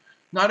 22.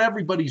 Not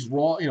everybody's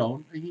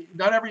wrong.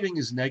 Not everything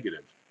is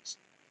negative.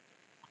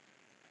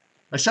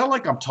 I sound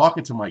like I'm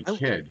talking to my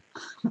kid.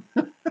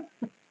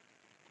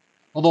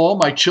 Although all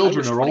my I children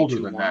was are older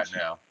 22 than once. that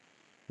now.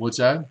 What's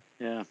that?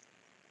 Yeah.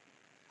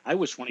 I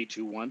was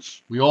 22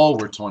 once. We all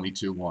were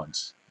 22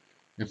 once.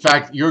 In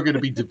fact, you're going to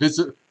be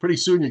divisible. Pretty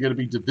soon, you're going to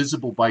be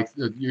divisible by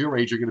your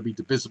age. You're going to be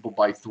divisible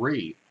by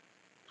 3.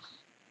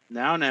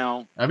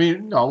 Now. I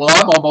mean, no. Well,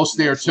 I'm almost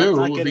there Let's too.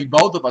 not I get mean, in.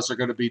 both of us are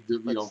going to be.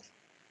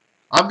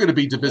 I'm going to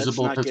be Let's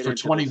divisible not get for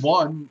into this.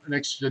 21.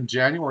 Next in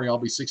January, I'll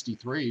be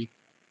 63.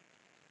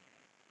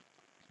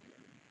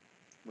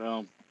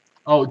 Well,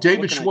 Oh, David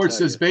what can I Schwartz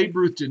tell says you? Babe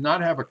Ruth did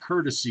not have a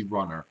courtesy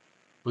runner,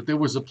 but there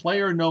was a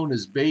player known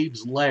as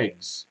Babe's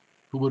Legs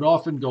who would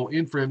often go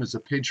in for him as a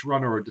pinch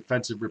runner or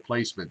defensive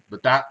replacement.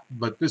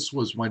 But this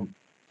was when,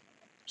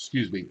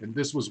 excuse me, and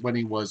this was when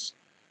he was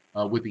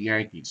with the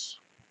Yankees.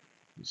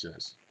 He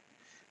says.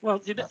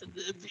 Well,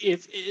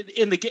 if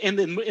in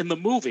the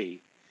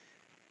movie,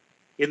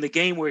 in the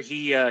game where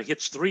he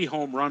hits 3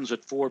 home runs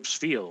at Forbes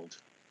Field,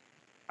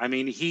 I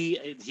mean,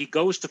 he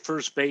goes to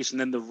first base and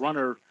then the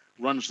runner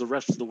runs the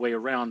rest of the way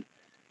around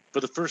for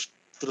the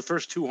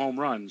first 2 home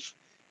runs,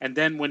 and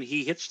then when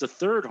he hits the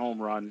 3rd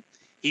home run,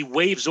 he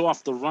waves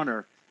off the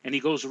runner and he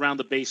goes around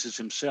the bases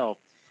himself.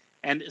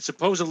 And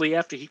supposedly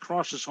after he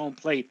crosses home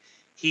plate,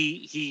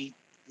 he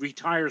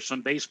retires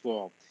from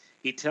baseball.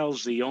 He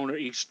tells the owner.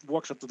 He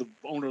walks up to the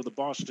owner of the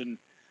Boston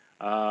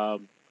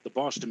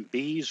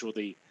Bees or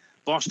the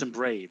Boston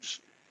Braves,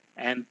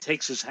 and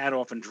takes his hat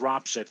off and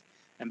drops it,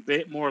 and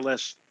more or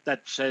less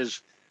that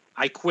says,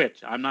 "I quit.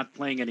 I'm not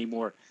playing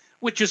anymore,"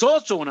 which is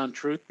also an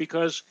untruth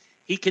because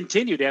he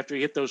continued after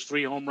he hit those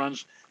 3 home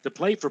runs to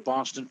play for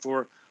Boston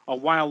for a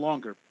while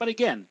longer. But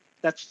again,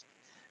 that's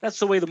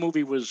the way the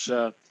movie was.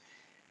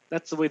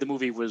 That's the way the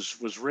movie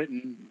was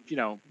written. You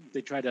know,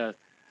 they try to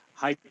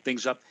hype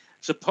things up.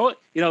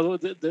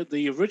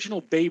 The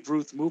original Babe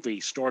Ruth movie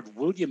starred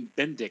William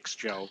Bendix,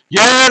 Joe.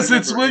 Yes,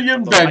 it's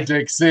William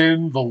Bendix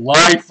in The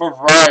Life of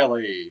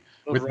Riley,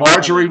 with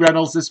Marjorie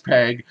Reynolds as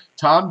Peg,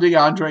 Tom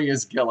DeAndre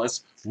as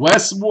Gillis,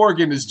 Wes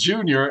Morgan as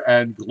Junior,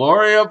 and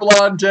Gloria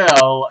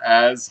Blondell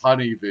as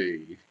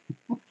Honeybee.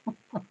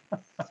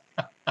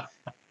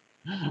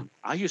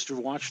 I used to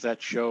watch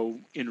that show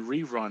in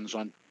reruns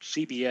on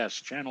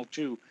CBS Channel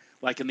 2,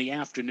 like in the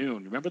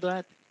afternoon. Remember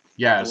that?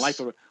 Yes. The Life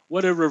of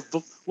what a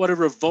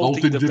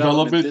revolting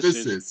development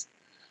this is.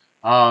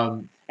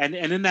 And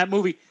in that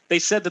movie, they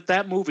said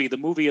that movie, the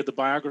movie of the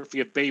biography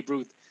of Babe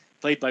Ruth,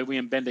 played by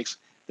William Bendix,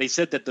 they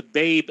said that the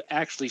Babe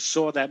actually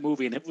saw that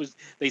movie, and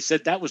they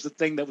said that was the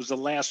thing that was the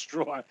last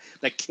straw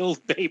that killed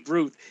Babe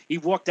Ruth. He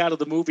walked out of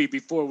the movie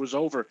before it was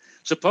over.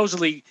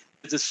 Supposedly,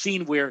 there's a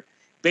scene where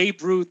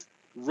Babe Ruth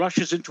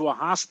rushes into a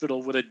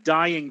hospital with a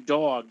dying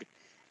dog,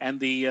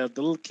 and the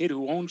little kid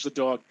who owns the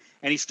dog,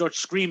 and he starts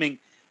screaming,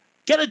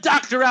 "Get a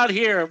doctor out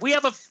here! We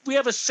have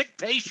a sick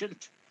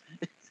patient."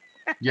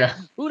 Yeah.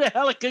 Who the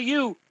hell are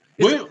you?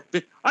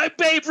 I'm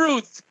Babe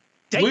Ruth.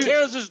 Take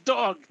care of this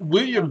dog.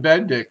 William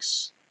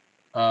Bendix.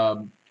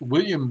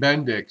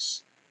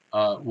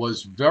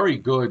 Was very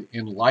good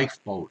in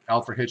Lifeboat,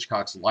 Alfred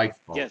Hitchcock's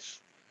Lifeboat.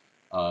 Yes.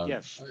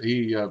 Yes.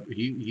 He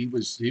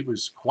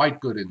was quite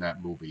good in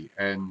that movie,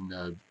 and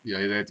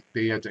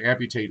they had to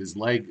amputate his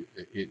leg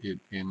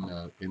in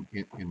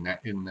that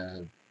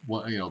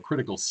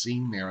critical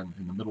scene there in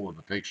the middle of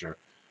the picture.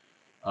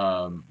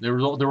 There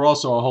were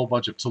also a whole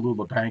bunch of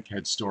Tallulah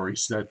Bankhead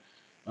stories that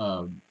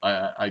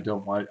I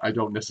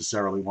don't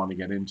necessarily want to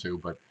get into,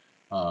 but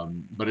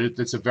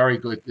it's a very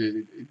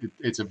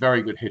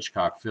good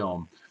Hitchcock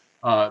film.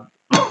 And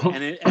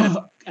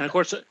of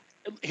course,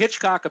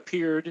 Hitchcock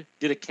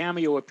did a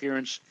cameo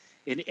appearance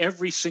in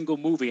every single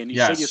movie, and you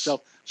say to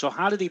yourself, so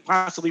how did he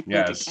possibly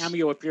make a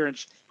cameo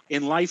appearance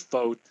in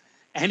Lifeboat?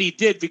 And he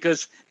did,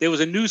 because there was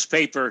a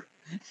newspaper,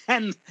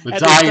 and they're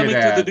coming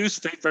through the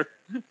newspaper.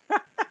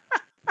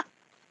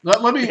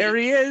 There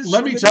he is.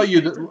 Let me tell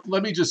you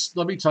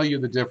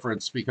the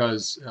difference,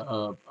 because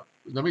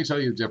let me tell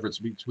you the difference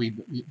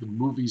between the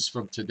movies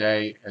from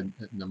today and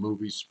the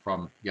movies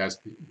from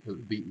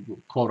the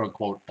quote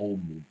unquote old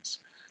movies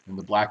and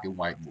the black and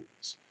white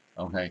movies.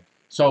 Okay,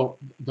 so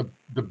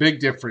the big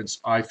difference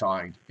I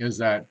find is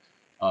that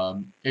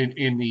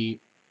in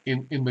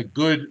the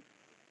good,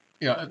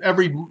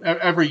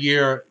 every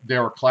year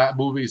there are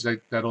movies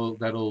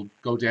that'll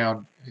go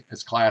down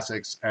as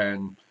classics,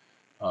 and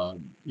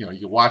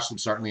you watch them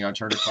certainly on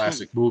Turner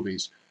Classic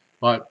Movies,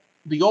 but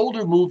the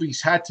older movies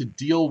had to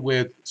deal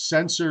with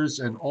censors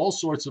and all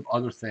sorts of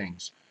other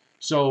things.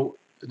 So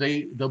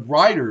the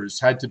writers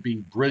had to be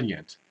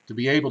brilliant to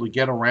be able to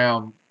get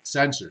around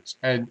censors.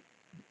 And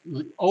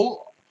the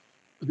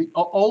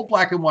old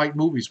black and white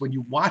movies, when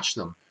you watch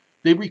them,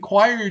 they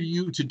require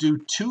you to do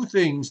 2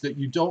 things that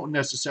you don't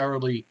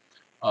necessarily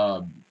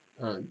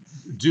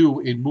do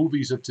in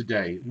movies of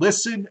today: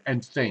 listen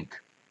and think.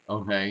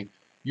 Okay,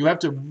 you have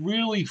to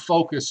really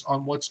focus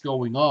on what's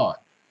going on.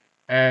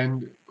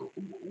 And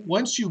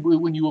when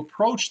you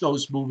approach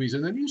those movies,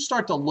 and then you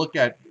start to look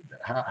at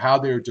how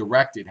they're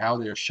directed, how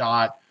they're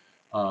shot,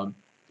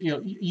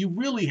 you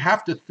really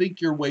have to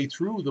think your way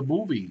through the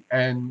movie,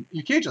 and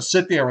you can't just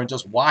sit there and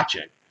just watch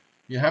it.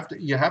 You have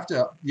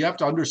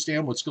to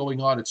understand what's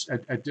going on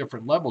at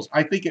different levels.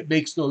 I think it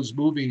makes those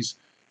movies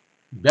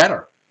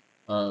better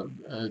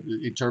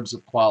in terms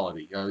of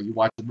quality. You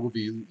watch a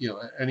movie,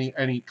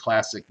 any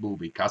classic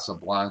movie,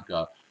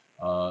 Casablanca,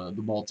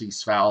 The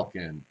Maltese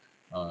Falcon.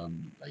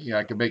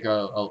 I can make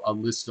a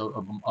list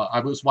of. I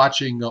was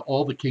watching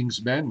All the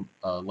King's Men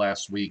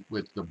last week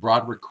with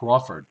Broderick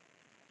Crawford,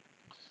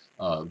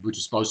 which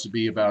is supposed to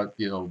be about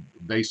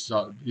based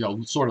on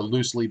sort of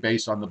loosely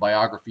based on the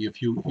biography of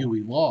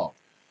Huey Long.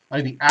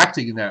 I think the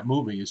acting in that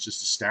movie is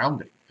just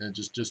astounding, and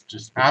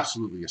just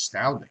absolutely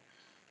astounding.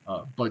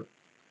 But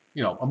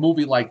a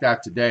movie like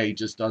that today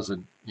just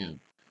doesn't,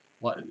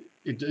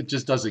 it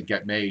just doesn't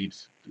get made.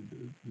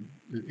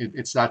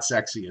 It's not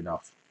sexy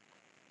enough.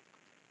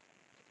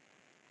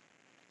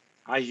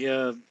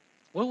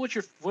 What was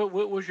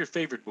your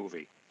favorite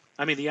movie?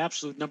 I mean, the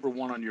absolute number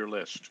one on your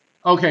list.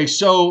 Okay,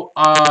 so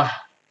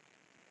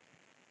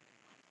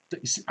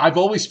I've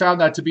always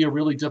found that to be a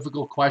really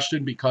difficult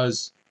question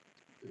because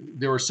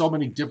there are so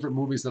many different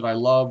movies that I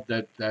love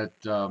and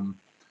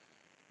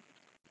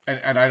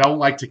I don't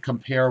like to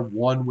compare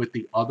one with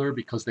the other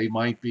because they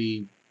might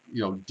be,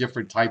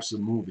 different types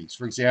of movies.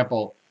 For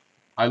example,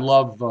 I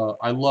love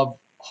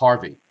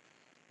Harvey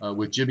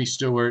with Jimmy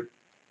Stewart,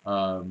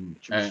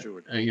 Jimmy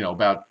Stewart.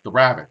 about the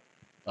rabbit,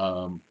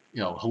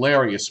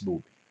 hilarious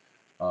movie.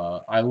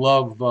 I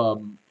love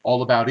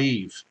All About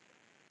Eve,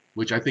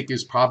 which I think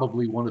is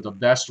probably one of the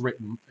best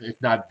written,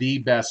 if not the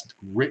best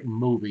written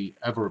movie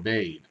ever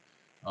made.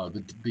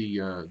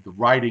 The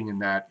writing in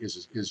that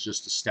is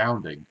just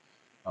astounding,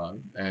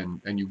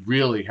 and you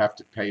really have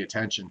to pay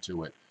attention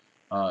to it.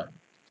 Uh,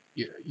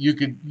 you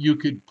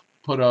could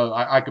put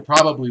I could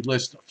probably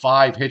list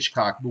 5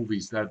 Hitchcock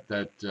movies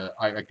that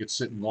I could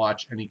sit and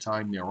watch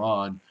anytime they're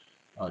on.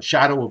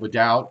 Shadow of a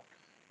Doubt,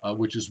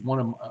 which is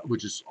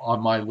on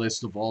my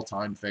list of all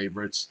time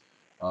favorites.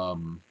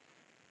 Um,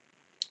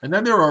 and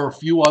then there are a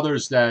few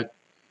others that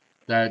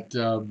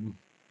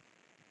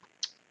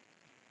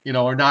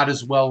are not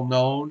as well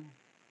known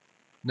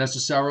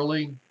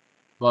necessarily,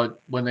 but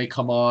when they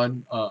come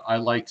on, I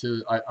like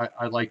to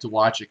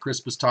watch. At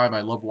Christmas time,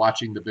 I love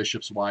watching The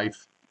Bishop's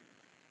Wife.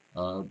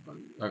 Uh,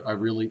 I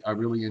really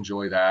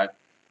enjoy that.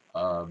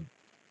 Um,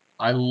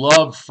 I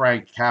love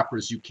Frank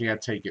Capra's You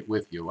Can't Take It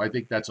With You. I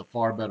think that's a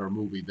far better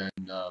movie than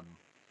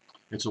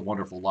It's a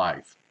Wonderful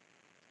Life,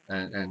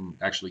 and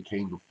actually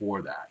came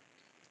before that.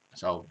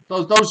 So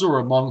those are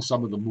among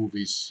some of the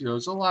movies.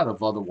 There's a lot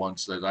of other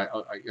ones that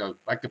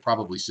I could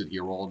probably sit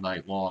here all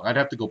night long. I'd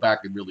have to go back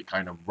and really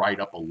kind of write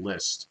up a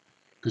list,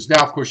 because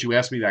now, of course, you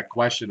asked me that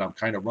question. I'm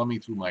kind of running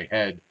through my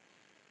head,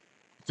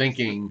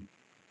 thinking,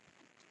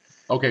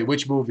 okay,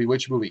 which movie?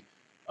 Which movie?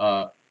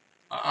 Uh,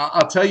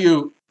 I'll tell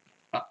you,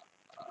 uh,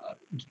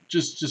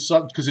 just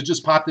because it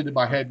just popped into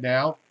my head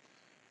now.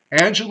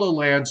 Angela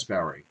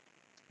Lansbury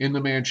in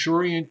The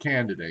Manchurian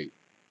Candidate.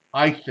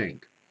 I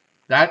think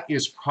that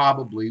is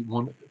probably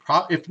one,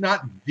 if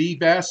not the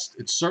best,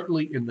 it's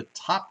certainly in the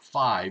top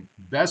 5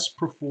 best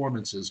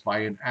performances by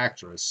an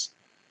actress.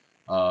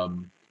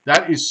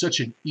 That is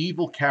such an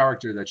evil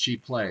character that she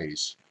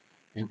plays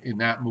in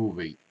that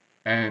movie,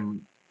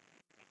 and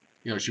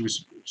she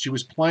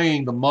was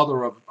playing the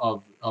mother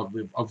of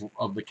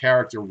the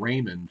character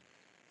Raymond,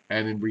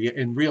 and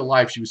in real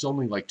life she was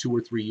only like 2 or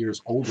 3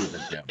 years older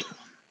than him.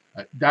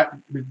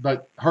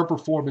 But her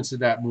performance in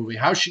that movie,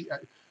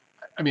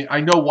 I mean,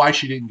 I know why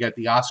she didn't get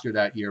the Oscar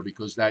that year,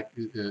 because that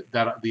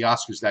the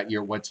Oscars that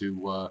year went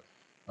to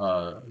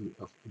uh,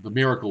 the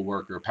Miracle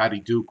Worker. Patty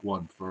Duke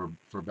won for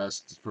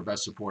best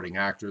supporting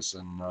actress,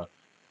 and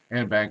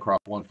Anne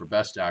Bancroft won for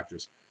best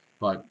actress.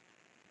 But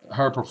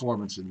her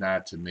performance in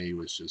that, to me,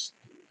 was just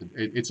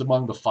it's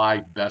among the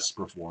 5 best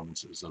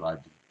performances that I've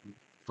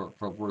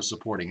for a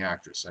supporting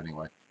actress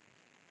anyway.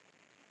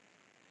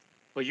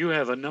 Well, you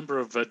have a number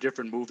of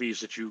different movies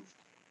that you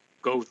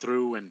go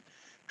through and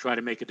try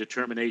to make a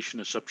determination,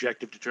 a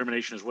subjective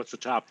determination as what's the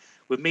top.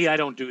 With me, I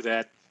don't do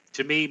that.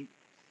 To me,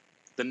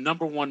 the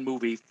number one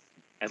movie,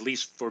 at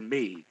least for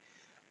me,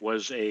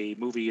 was a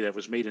movie that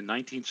was made in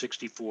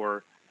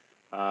 1964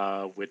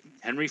 with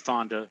Henry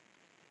Fonda,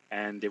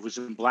 and it was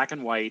in black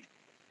and white.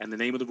 And the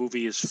name of the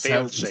movie is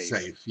Fail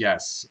Safe.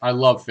 Yes, I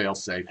love Fail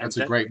Safe. And That's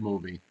a great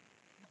movie.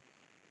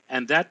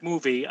 that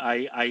movie,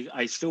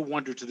 I still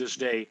wonder to this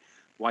day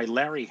why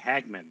Larry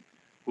Hagman,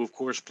 who of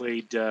course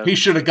played He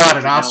should have got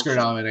an Major Oscar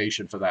Nelson,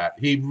 nomination for that.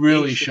 He he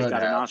really should have should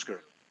got an have.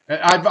 Oscar.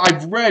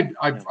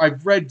 Yeah.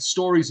 I've read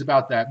stories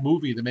about that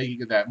movie, the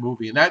making of that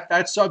movie, and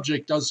that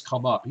subject does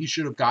come up. He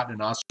should have gotten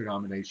an Oscar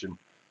nomination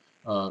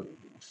uh,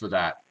 for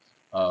that.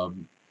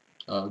 Um,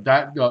 but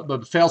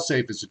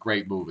Failsafe is a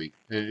great movie.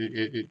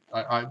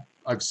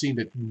 I've seen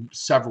it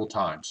several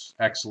times.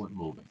 Excellent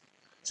movie.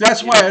 So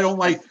that's It why I is. don't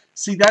like.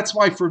 See, that's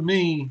why for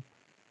me,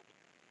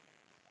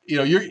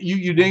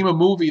 you name a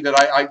movie that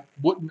I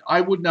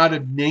would not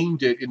have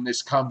named it in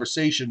this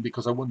conversation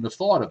because I wouldn't have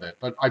thought of it.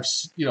 But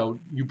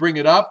you bring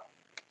it up.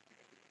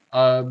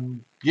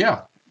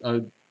 Yeah,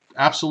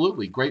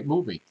 absolutely, great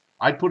movie.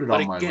 I'd put it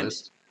But on my again,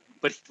 list.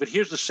 but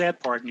here's the sad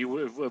part,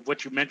 and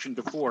what you mentioned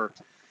before.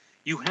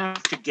 You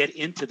have to get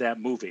into that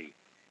movie.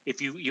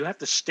 If you have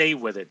to stay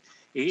with it.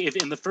 If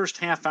in the first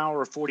half hour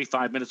or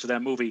 45 minutes of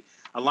that movie,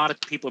 a lot of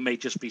people may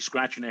just be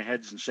scratching their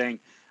heads and saying,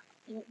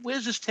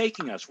 "Where's this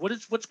taking us?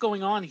 What's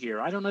going on here?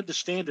 I don't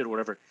understand it," or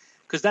whatever.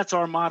 Because that's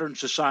our modern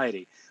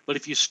society. But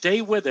if you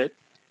stay with it,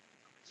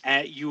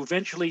 you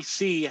eventually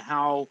see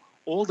how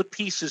all the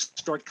pieces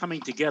start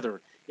coming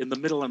together in the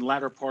middle and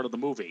latter part of the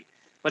movie.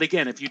 But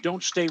again, if you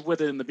don't stay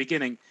with it in the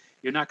beginning,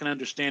 you're not going to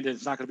understand it.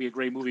 It's not going to be a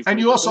great movie for And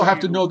you. you But also those of have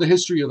to you who, know the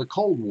history of the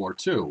Cold War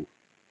too.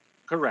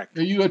 correct,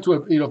 You have to,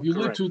 if you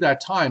live correct. through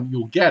that time,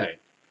 you'll get it.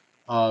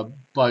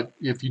 But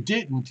if you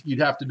didn't, you'd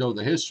have to know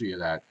the history of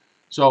that.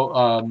 So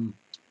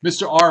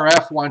Mr.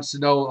 RF wants to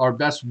know our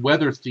best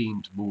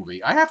weather-themed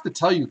movie. I have to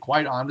tell you,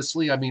 quite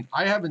honestly, I mean,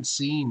 I haven't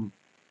seen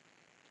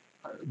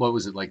what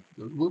was it like?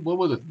 What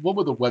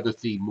were the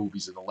weather-themed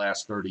movies in the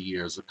last 30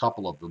 years? A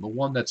couple of them. The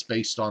one that's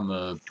based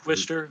on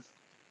Twister.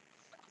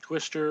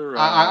 Twister.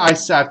 I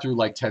sat through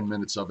like 10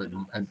 minutes of it,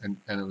 and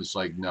it was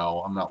like,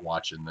 no, I'm not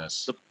watching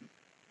this.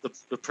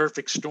 The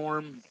Perfect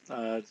Storm.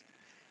 Yeah,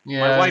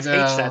 my wife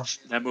no. hates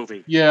that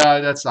movie.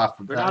 Yeah, that's not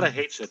for Renata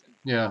hates it.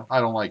 Yeah, I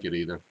don't like it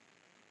either.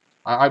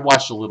 I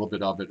watched a little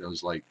bit of it. And it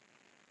was like,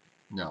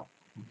 no,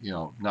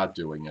 not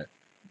doing it.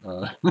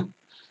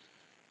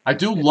 I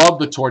do love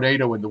the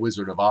tornado in The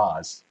Wizard of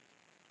Oz.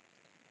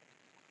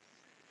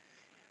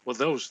 Well,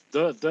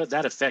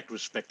 that effect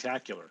was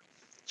spectacular.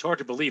 It's hard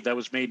to believe that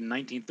was made in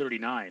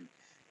 1939.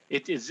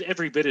 It is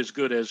every bit as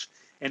good as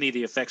any of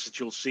the effects that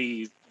you'll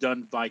see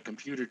done by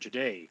computer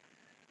today.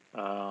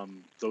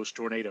 Those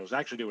tornadoes.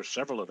 Actually, there were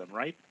several of them,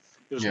 right?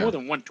 There was more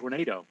than one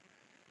tornado.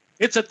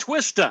 It's a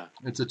twister.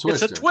 It's a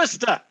twister. It's a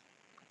twister.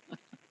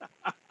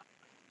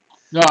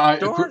 No,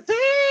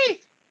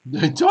 Dorothy.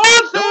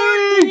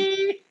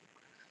 Dorothy.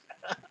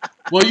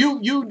 Well,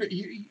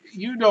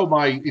 you know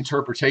my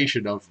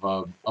interpretation of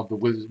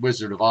the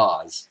Wizard of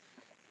Oz.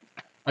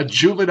 A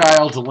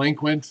juvenile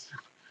delinquent,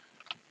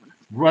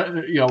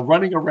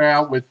 running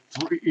around with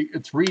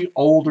three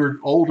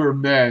older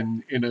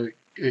men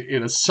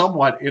in a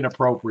somewhat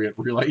inappropriate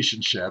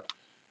relationship.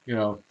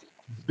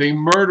 They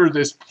murder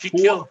this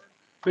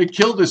They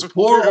killed this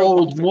poor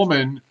old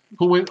woman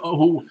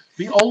who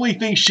the only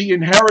thing she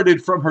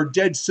inherited from her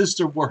dead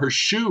sister were her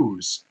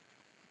shoes.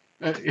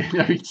 And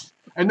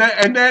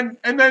then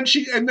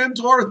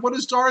Dorothy, what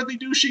does Dorothy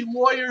do? She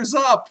lawyers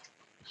up.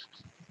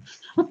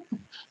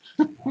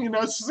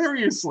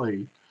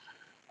 Seriously.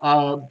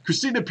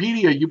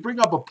 Christinapedia, you bring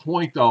up a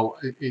point though.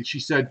 She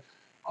said,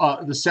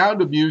 The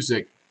Sound of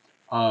Music,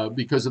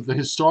 because of the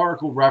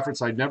historical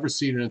reference, I'd never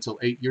seen it until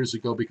 8 years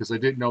ago because I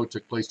didn't know it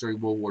took place during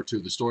World War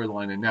II, the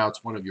storyline, and now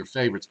it's one of your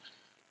favorites.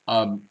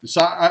 The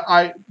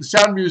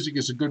Sound of Music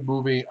is a good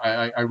movie.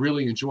 I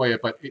really enjoy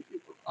it, but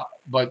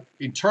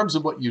in terms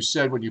of what you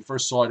said when you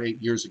first saw it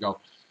 8 years ago,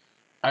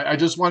 I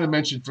just want to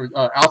mention for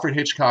Alfred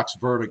Hitchcock's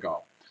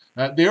Vertigo.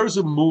 There's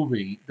a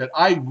movie that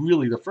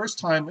the first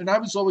time, and I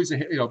was always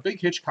a big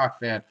Hitchcock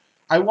fan.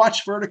 I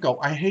watched Vertigo.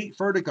 I hate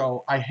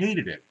Vertigo. I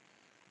hated it.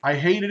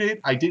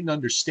 I didn't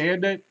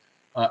understand it.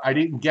 I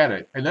didn't get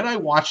it. And then I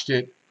watched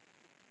it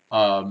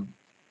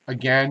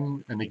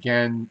again and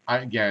again,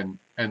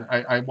 and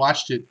I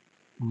watched it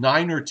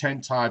 9 or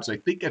 10 times. I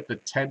think at the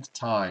 10th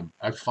time,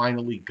 I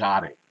finally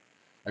got it.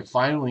 I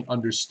finally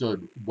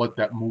understood what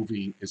that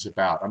movie is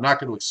about. I'm not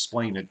going to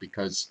explain it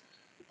because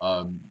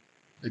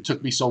it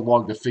took me so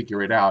long to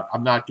figure it out.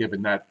 I'm not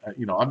giving that,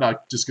 I'm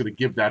not just going to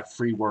give that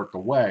free work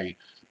away.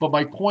 But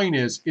my point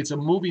is, it's a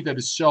movie that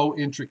is so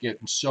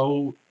intricate and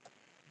so,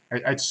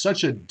 at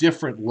such a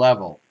different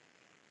level,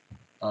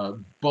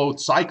 both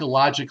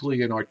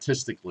psychologically and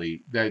artistically,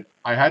 that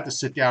I had to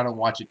sit down and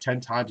watch it 10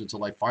 times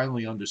until I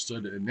finally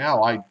understood it. And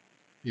now I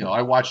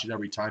watch it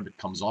every time it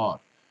comes on.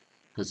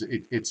 Because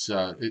it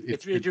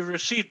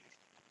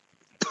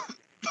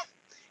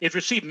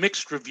received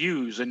mixed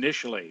reviews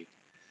initially,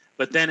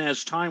 but then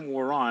as time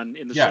wore on,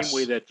 in the same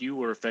way that you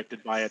were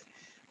affected by it,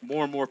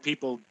 more and more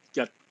people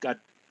got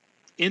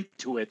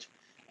into it,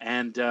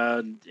 and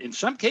in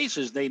some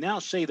cases they now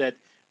say that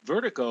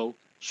Vertigo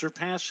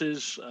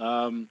surpasses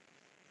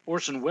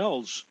Orson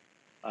Welles'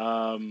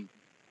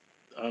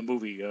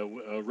 movie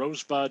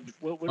Rosebud.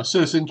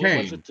 Citizen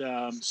Kane. Was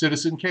it?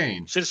 Citizen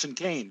Kane. Citizen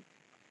Kane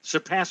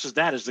surpasses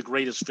that as the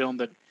greatest film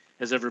that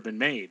has ever been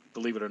made,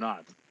 believe it or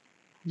not.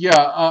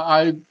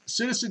 Yeah,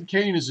 Citizen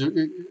Kane is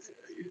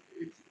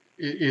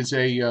it's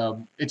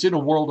in a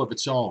world of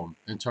its own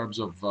in terms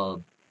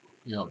of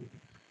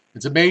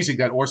it's amazing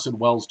that Orson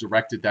Welles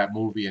directed that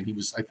movie, and he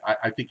was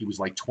I think he was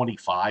like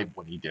 25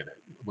 when he did it.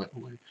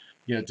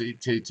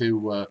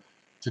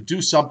 To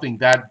do something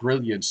that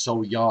brilliant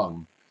so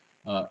young,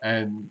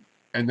 and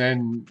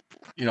then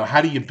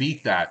how do you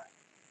beat that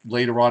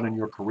later on in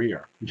your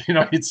career?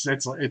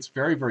 It's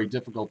very, very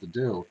difficult to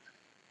do.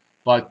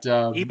 But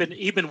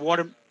even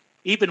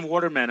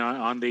Waterman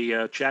on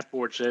the chat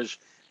board says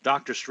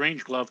Dr.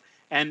 Strangelove,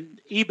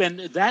 and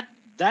even that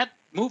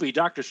movie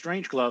Dr.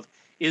 Strangelove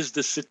is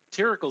the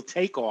satirical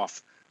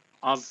takeoff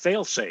of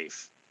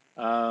Failsafe.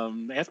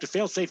 After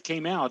Failsafe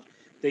came out,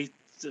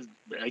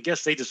 I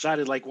guess they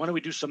decided, like, why don't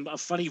we do a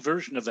funny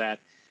version of that?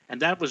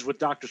 And that was what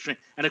Dr. Strange.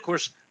 And of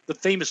course, the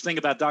famous thing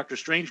about Dr.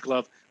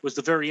 Strangelove was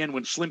the very end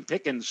when Slim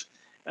Pickens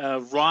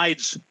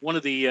rides one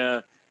of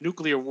the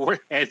nuclear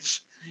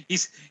warheads.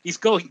 He's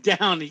going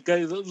down. He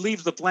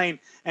leaves the plane,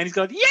 and he's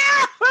going,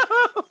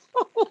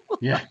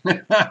 yeah.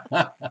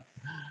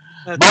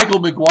 Michael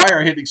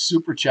McGuire hitting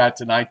super chat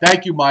tonight.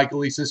 Thank you,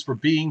 Michael. He says, for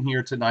being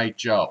here tonight,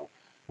 Joe.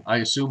 I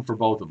assume for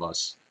both of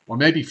us. Or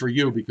maybe for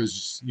you,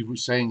 because you were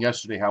saying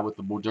yesterday how with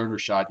the Moderna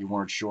shot you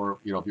weren't sure,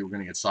 if you were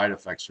going to get side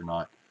effects or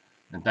not.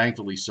 and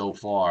thankfully so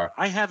far.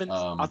 I haven't.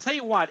 I'll tell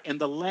you what.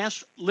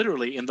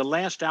 Literally in the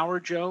last hour,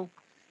 Joe,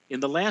 in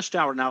the last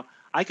hour. Now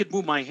I could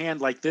move my hand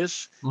like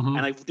this, Mhm.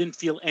 and I didn't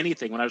feel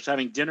anything when I was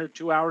having dinner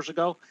 2 hours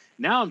ago.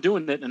 Now I'm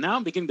doing it, and now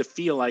I'm beginning to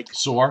feel like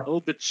Sore. a little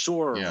bit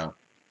sore Yeah.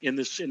 in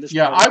this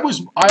Yeah, part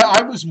of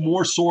I was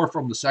more sore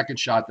from the second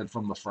shot than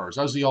from the first.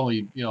 I was the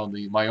only,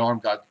 my arm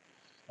got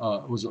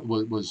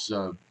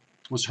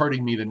was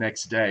hurting me the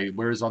next day.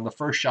 Whereas on the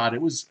first shot,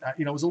 it was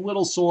it was a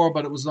little sore,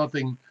 but it was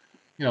nothing,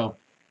 you know,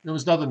 there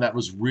was nothing that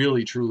was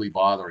really truly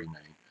bothering me.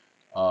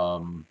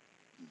 Um,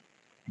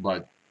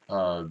 but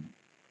uh,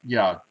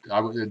 yeah,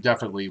 it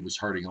definitely was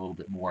hurting a little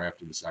bit more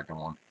after the second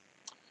one.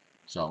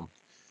 So,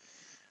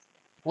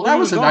 well, Well, that you've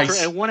was been a going for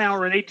nice. 1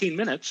 hour and 18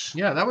 minutes.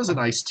 Yeah, that was a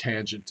nice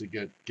tangent to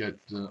get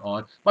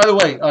on. By the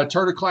way,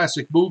 Turner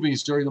Classic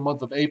Movies during the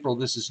month of April.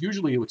 This is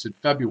usually it's in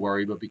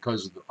February, but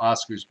because of the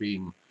Oscars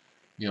being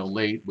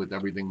late with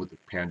everything with the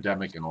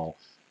pandemic and all.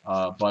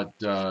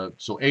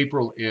 So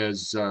April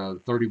is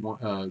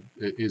 31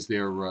 is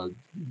their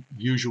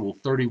usual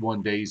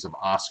 31 days of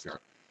Oscar.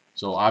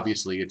 So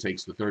obviously it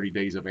takes the 30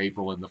 days of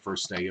April and the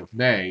first day of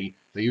May.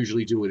 They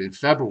usually do it in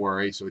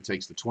February, so it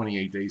takes the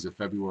 28 days of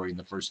February and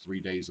the first 3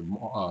 days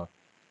of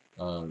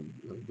uh,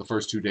 the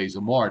first 2 days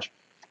of March.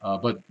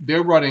 But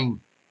they're running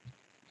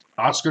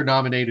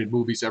Oscar-nominated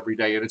movies every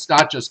day, and it's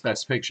not just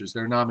Best Pictures.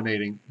 They're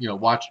nominating,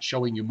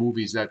 showing you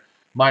movies that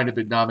might have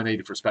been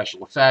nominated for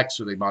special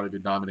effects, or they might have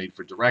been nominated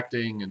for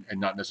directing, and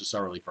not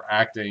necessarily for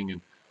acting.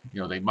 And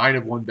they might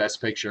have won Best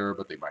Picture,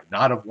 but they might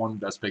not have won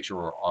Best Picture,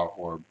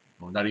 or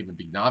not even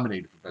be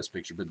nominated for Best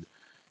Picture. But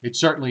it's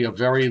certainly a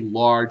very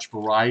large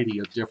variety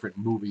of different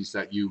movies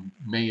that you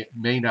may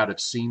not have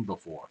seen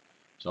before.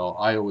 So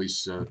I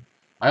always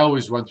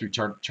run through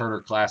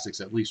Turner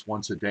Classics at least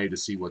once a day to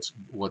see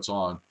what's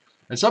on.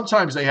 And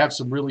sometimes they have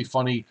some really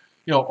funny,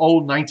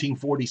 old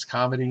 1940s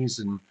comedies.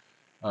 And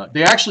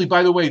they actually,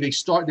 by the way,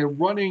 they're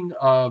running,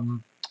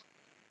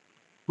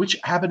 which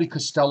Abbott and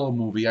Costello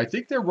movie? I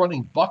think they're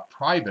running Buck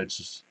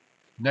Privates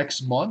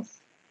next month.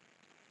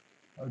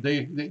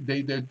 They're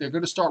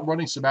going to start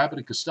running some Abbott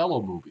and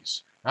Costello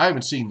movies. I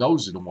haven't seen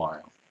those in a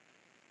while.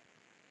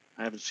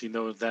 I haven't seen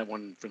that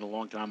one for a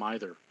long time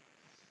either.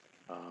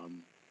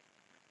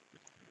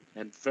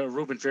 And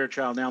Reuben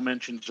Fairchild now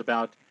mentions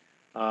about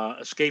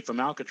Escape from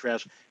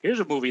Alcatraz.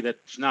 Here's a movie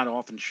that's not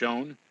often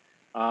shown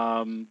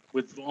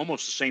with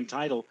almost the same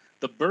title,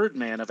 The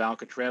Birdman of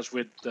Alcatraz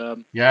with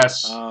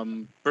Yes,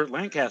 Burt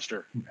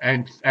Lancaster.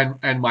 and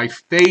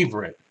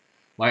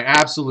my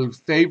absolute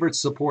favorite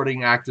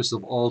supporting actress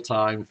of all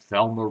time,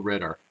 Thelma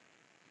Ritter.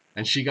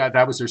 And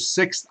that was her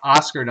 6th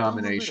Oscar Thelma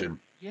Ritter. nomination.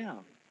 Yeah.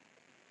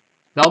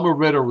 Thelma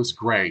Ritter was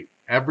great.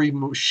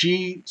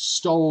 She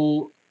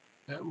stole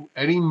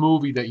any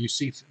movie that you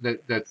see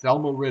that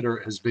Thelma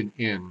Ritter has been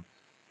in,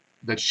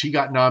 that she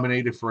got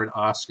nominated for an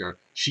Oscar.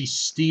 She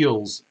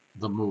steals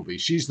the movie.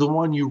 She's the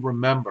one you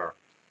remember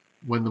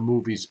when the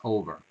movie's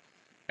over.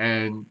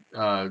 And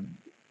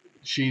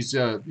she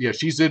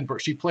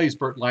plays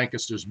Burt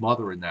Lancaster's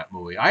mother in that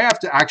movie.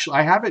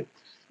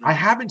 I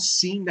haven't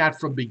seen that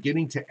from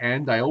beginning to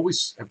end. I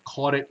always have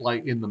caught it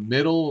like in the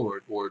middle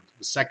or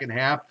the second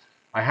half.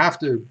 I have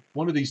to,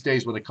 one of these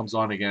days when it comes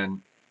on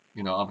again,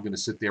 I'm going to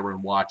sit there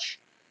and watch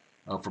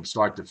from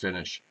start to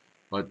finish.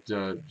 But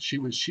she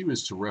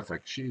was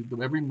terrific.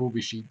 Every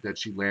movie that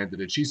she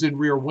landed in. She's in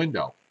Rear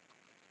Window.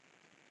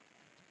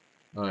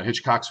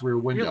 Hitchcock's Rear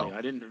Window. Really,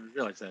 I didn't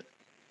realize that.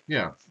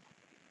 Yeah.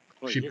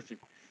 Boy,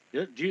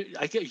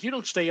 you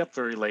don't stay up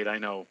very late, I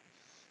know,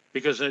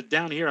 because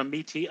down here on on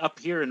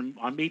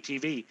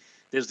MeTV,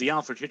 there's the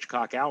Alfred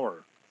Hitchcock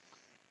Hour.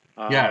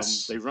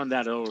 Yes. They run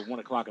that over 1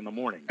 o'clock in the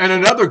morning. And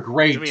another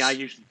great, to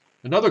me,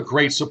 another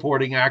great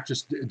supporting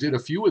actress did a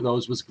few of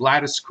those was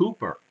Gladys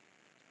Cooper.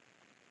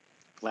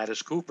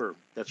 Gladys Cooper,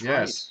 that's right.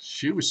 Yes,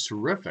 she was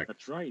terrific.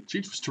 That's right. She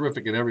was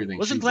terrific in everything.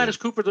 Wasn't Gladys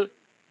Cooper the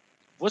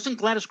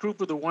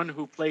one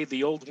who played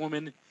the old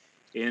woman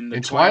in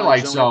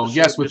Twilight Zone?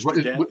 Yes, with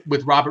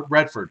Robert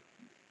Redford.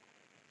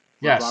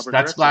 Yes, Robert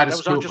that's Redford. Gladys That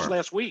was Cooper. on just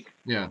last week.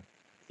 Yeah.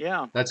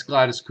 Yeah. That's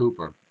Gladys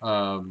Cooper.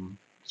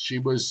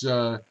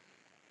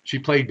 She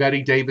played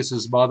Betty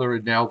Davis's mother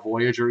in Now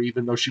Voyager,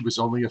 even though she was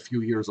only a few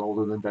years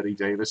older than Betty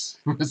Davis.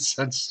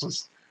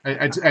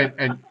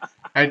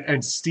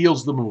 and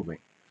steals the movie.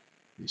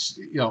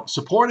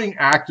 Supporting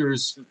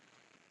actors,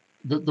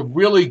 the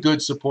really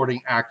good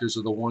supporting actors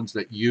are the ones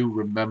that you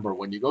remember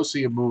when you go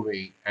see a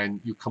movie and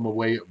you come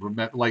away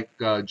like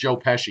Joe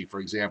Pesci, for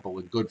example,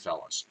 in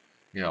Goodfellas.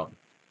 You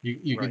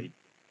right. can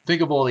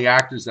think of all the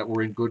actors that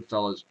were in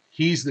Goodfellas.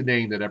 He's the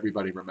name that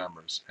everybody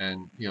remembers,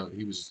 and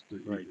he was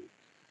right.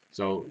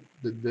 So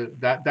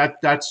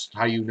that's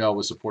how you know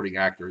a supporting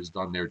actor has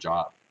done their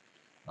job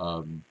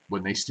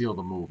when they steal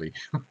the movie.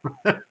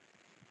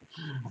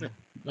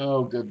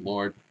 Oh, good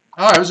Lord!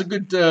 All right,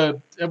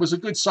 it was a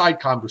good side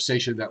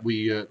conversation that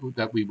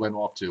we went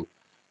off to.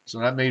 So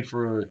that made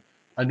for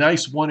a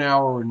nice 1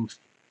 hour and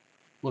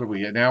what are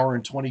we? An hour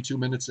and 22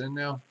 minutes in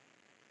now.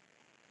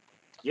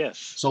 Yes.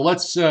 So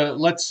let's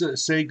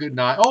say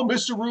goodnight. Oh,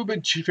 Mr.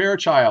 Ruben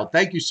Fairchild,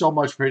 thank you so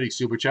much for hitting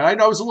super chat. I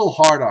know I was a little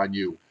hard on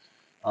you,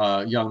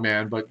 young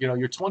man, but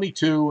you're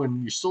 22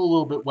 and you're still a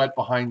little bit wet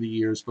behind the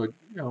ears. But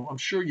I'm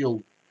sure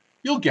you'll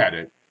get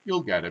it.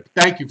 You'll get it.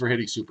 Thank you for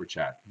hitting super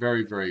chat.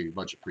 Very very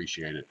much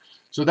appreciated.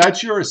 So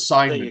that's your There you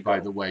assignment, by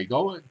go. the way.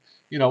 Go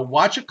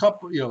watch a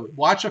couple.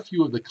 Watch a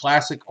few of the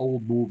classic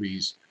old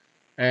movies.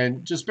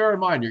 And just bear in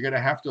mind, you're going to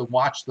have to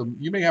watch them.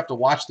 You may have to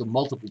watch them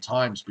multiple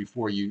times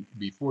before you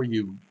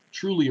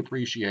truly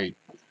appreciate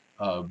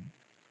uh,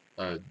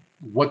 uh,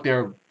 what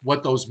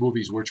those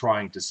movies were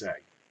trying to say.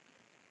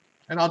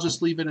 And I'll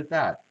just leave it at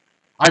that.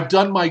 I've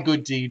done my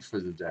good deed for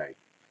the day.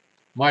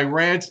 My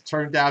rant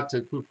turned out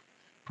to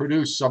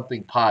produce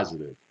something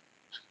positive.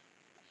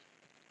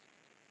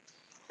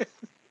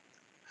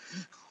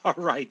 All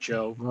right,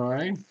 Joe. All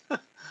right.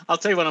 I'll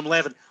tell you what I'm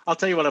laughing. I'll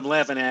tell you what I'm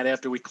laughing at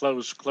after we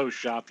close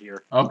shop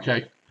here.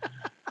 Okay.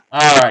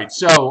 All right.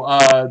 So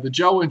the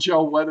Joe and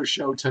Joe Weather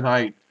Show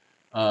tonight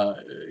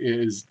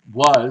was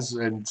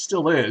and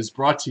still is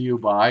brought to you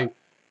by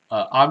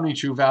Omni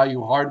True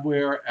Value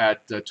Hardware at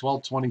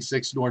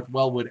 1226 North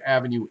Wellwood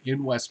Avenue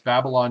in West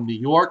Babylon, New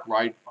York,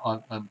 right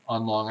on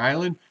Long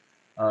Island.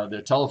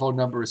 The telephone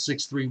number is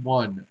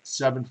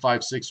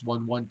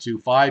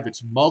 631-756-1125.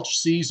 It's mulch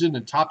season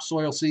and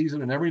topsoil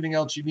season and everything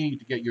else you need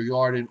to get your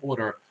yard in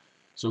order.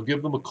 So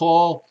give them a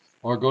call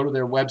or go to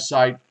their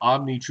website,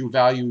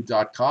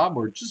 omnitruevalue.com,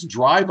 or just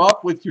drive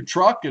up with your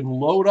truck and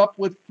load up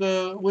with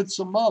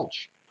some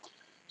mulch.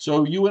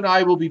 So you and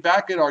I will be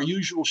back at our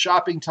usual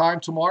shopping time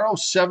tomorrow,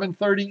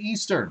 7:30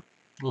 Eastern.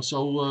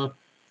 So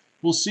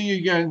we'll see you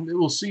again.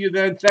 We'll see you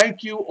then.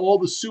 Thank you. All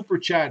the super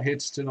chat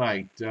hits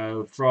tonight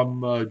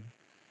from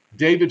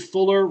David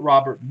Fuller,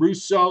 Robert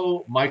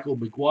Russo, Michael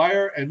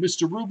McGuire, and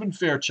Mr. Ruben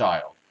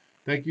Fairchild.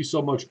 Thank you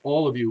so much,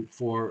 all of you,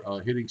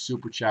 for hitting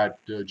super chat.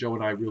 Joe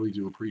and I really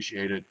do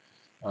appreciate it.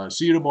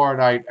 See you tomorrow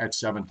night at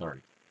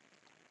 7:30.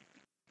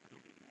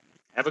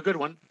 Have a good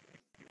one.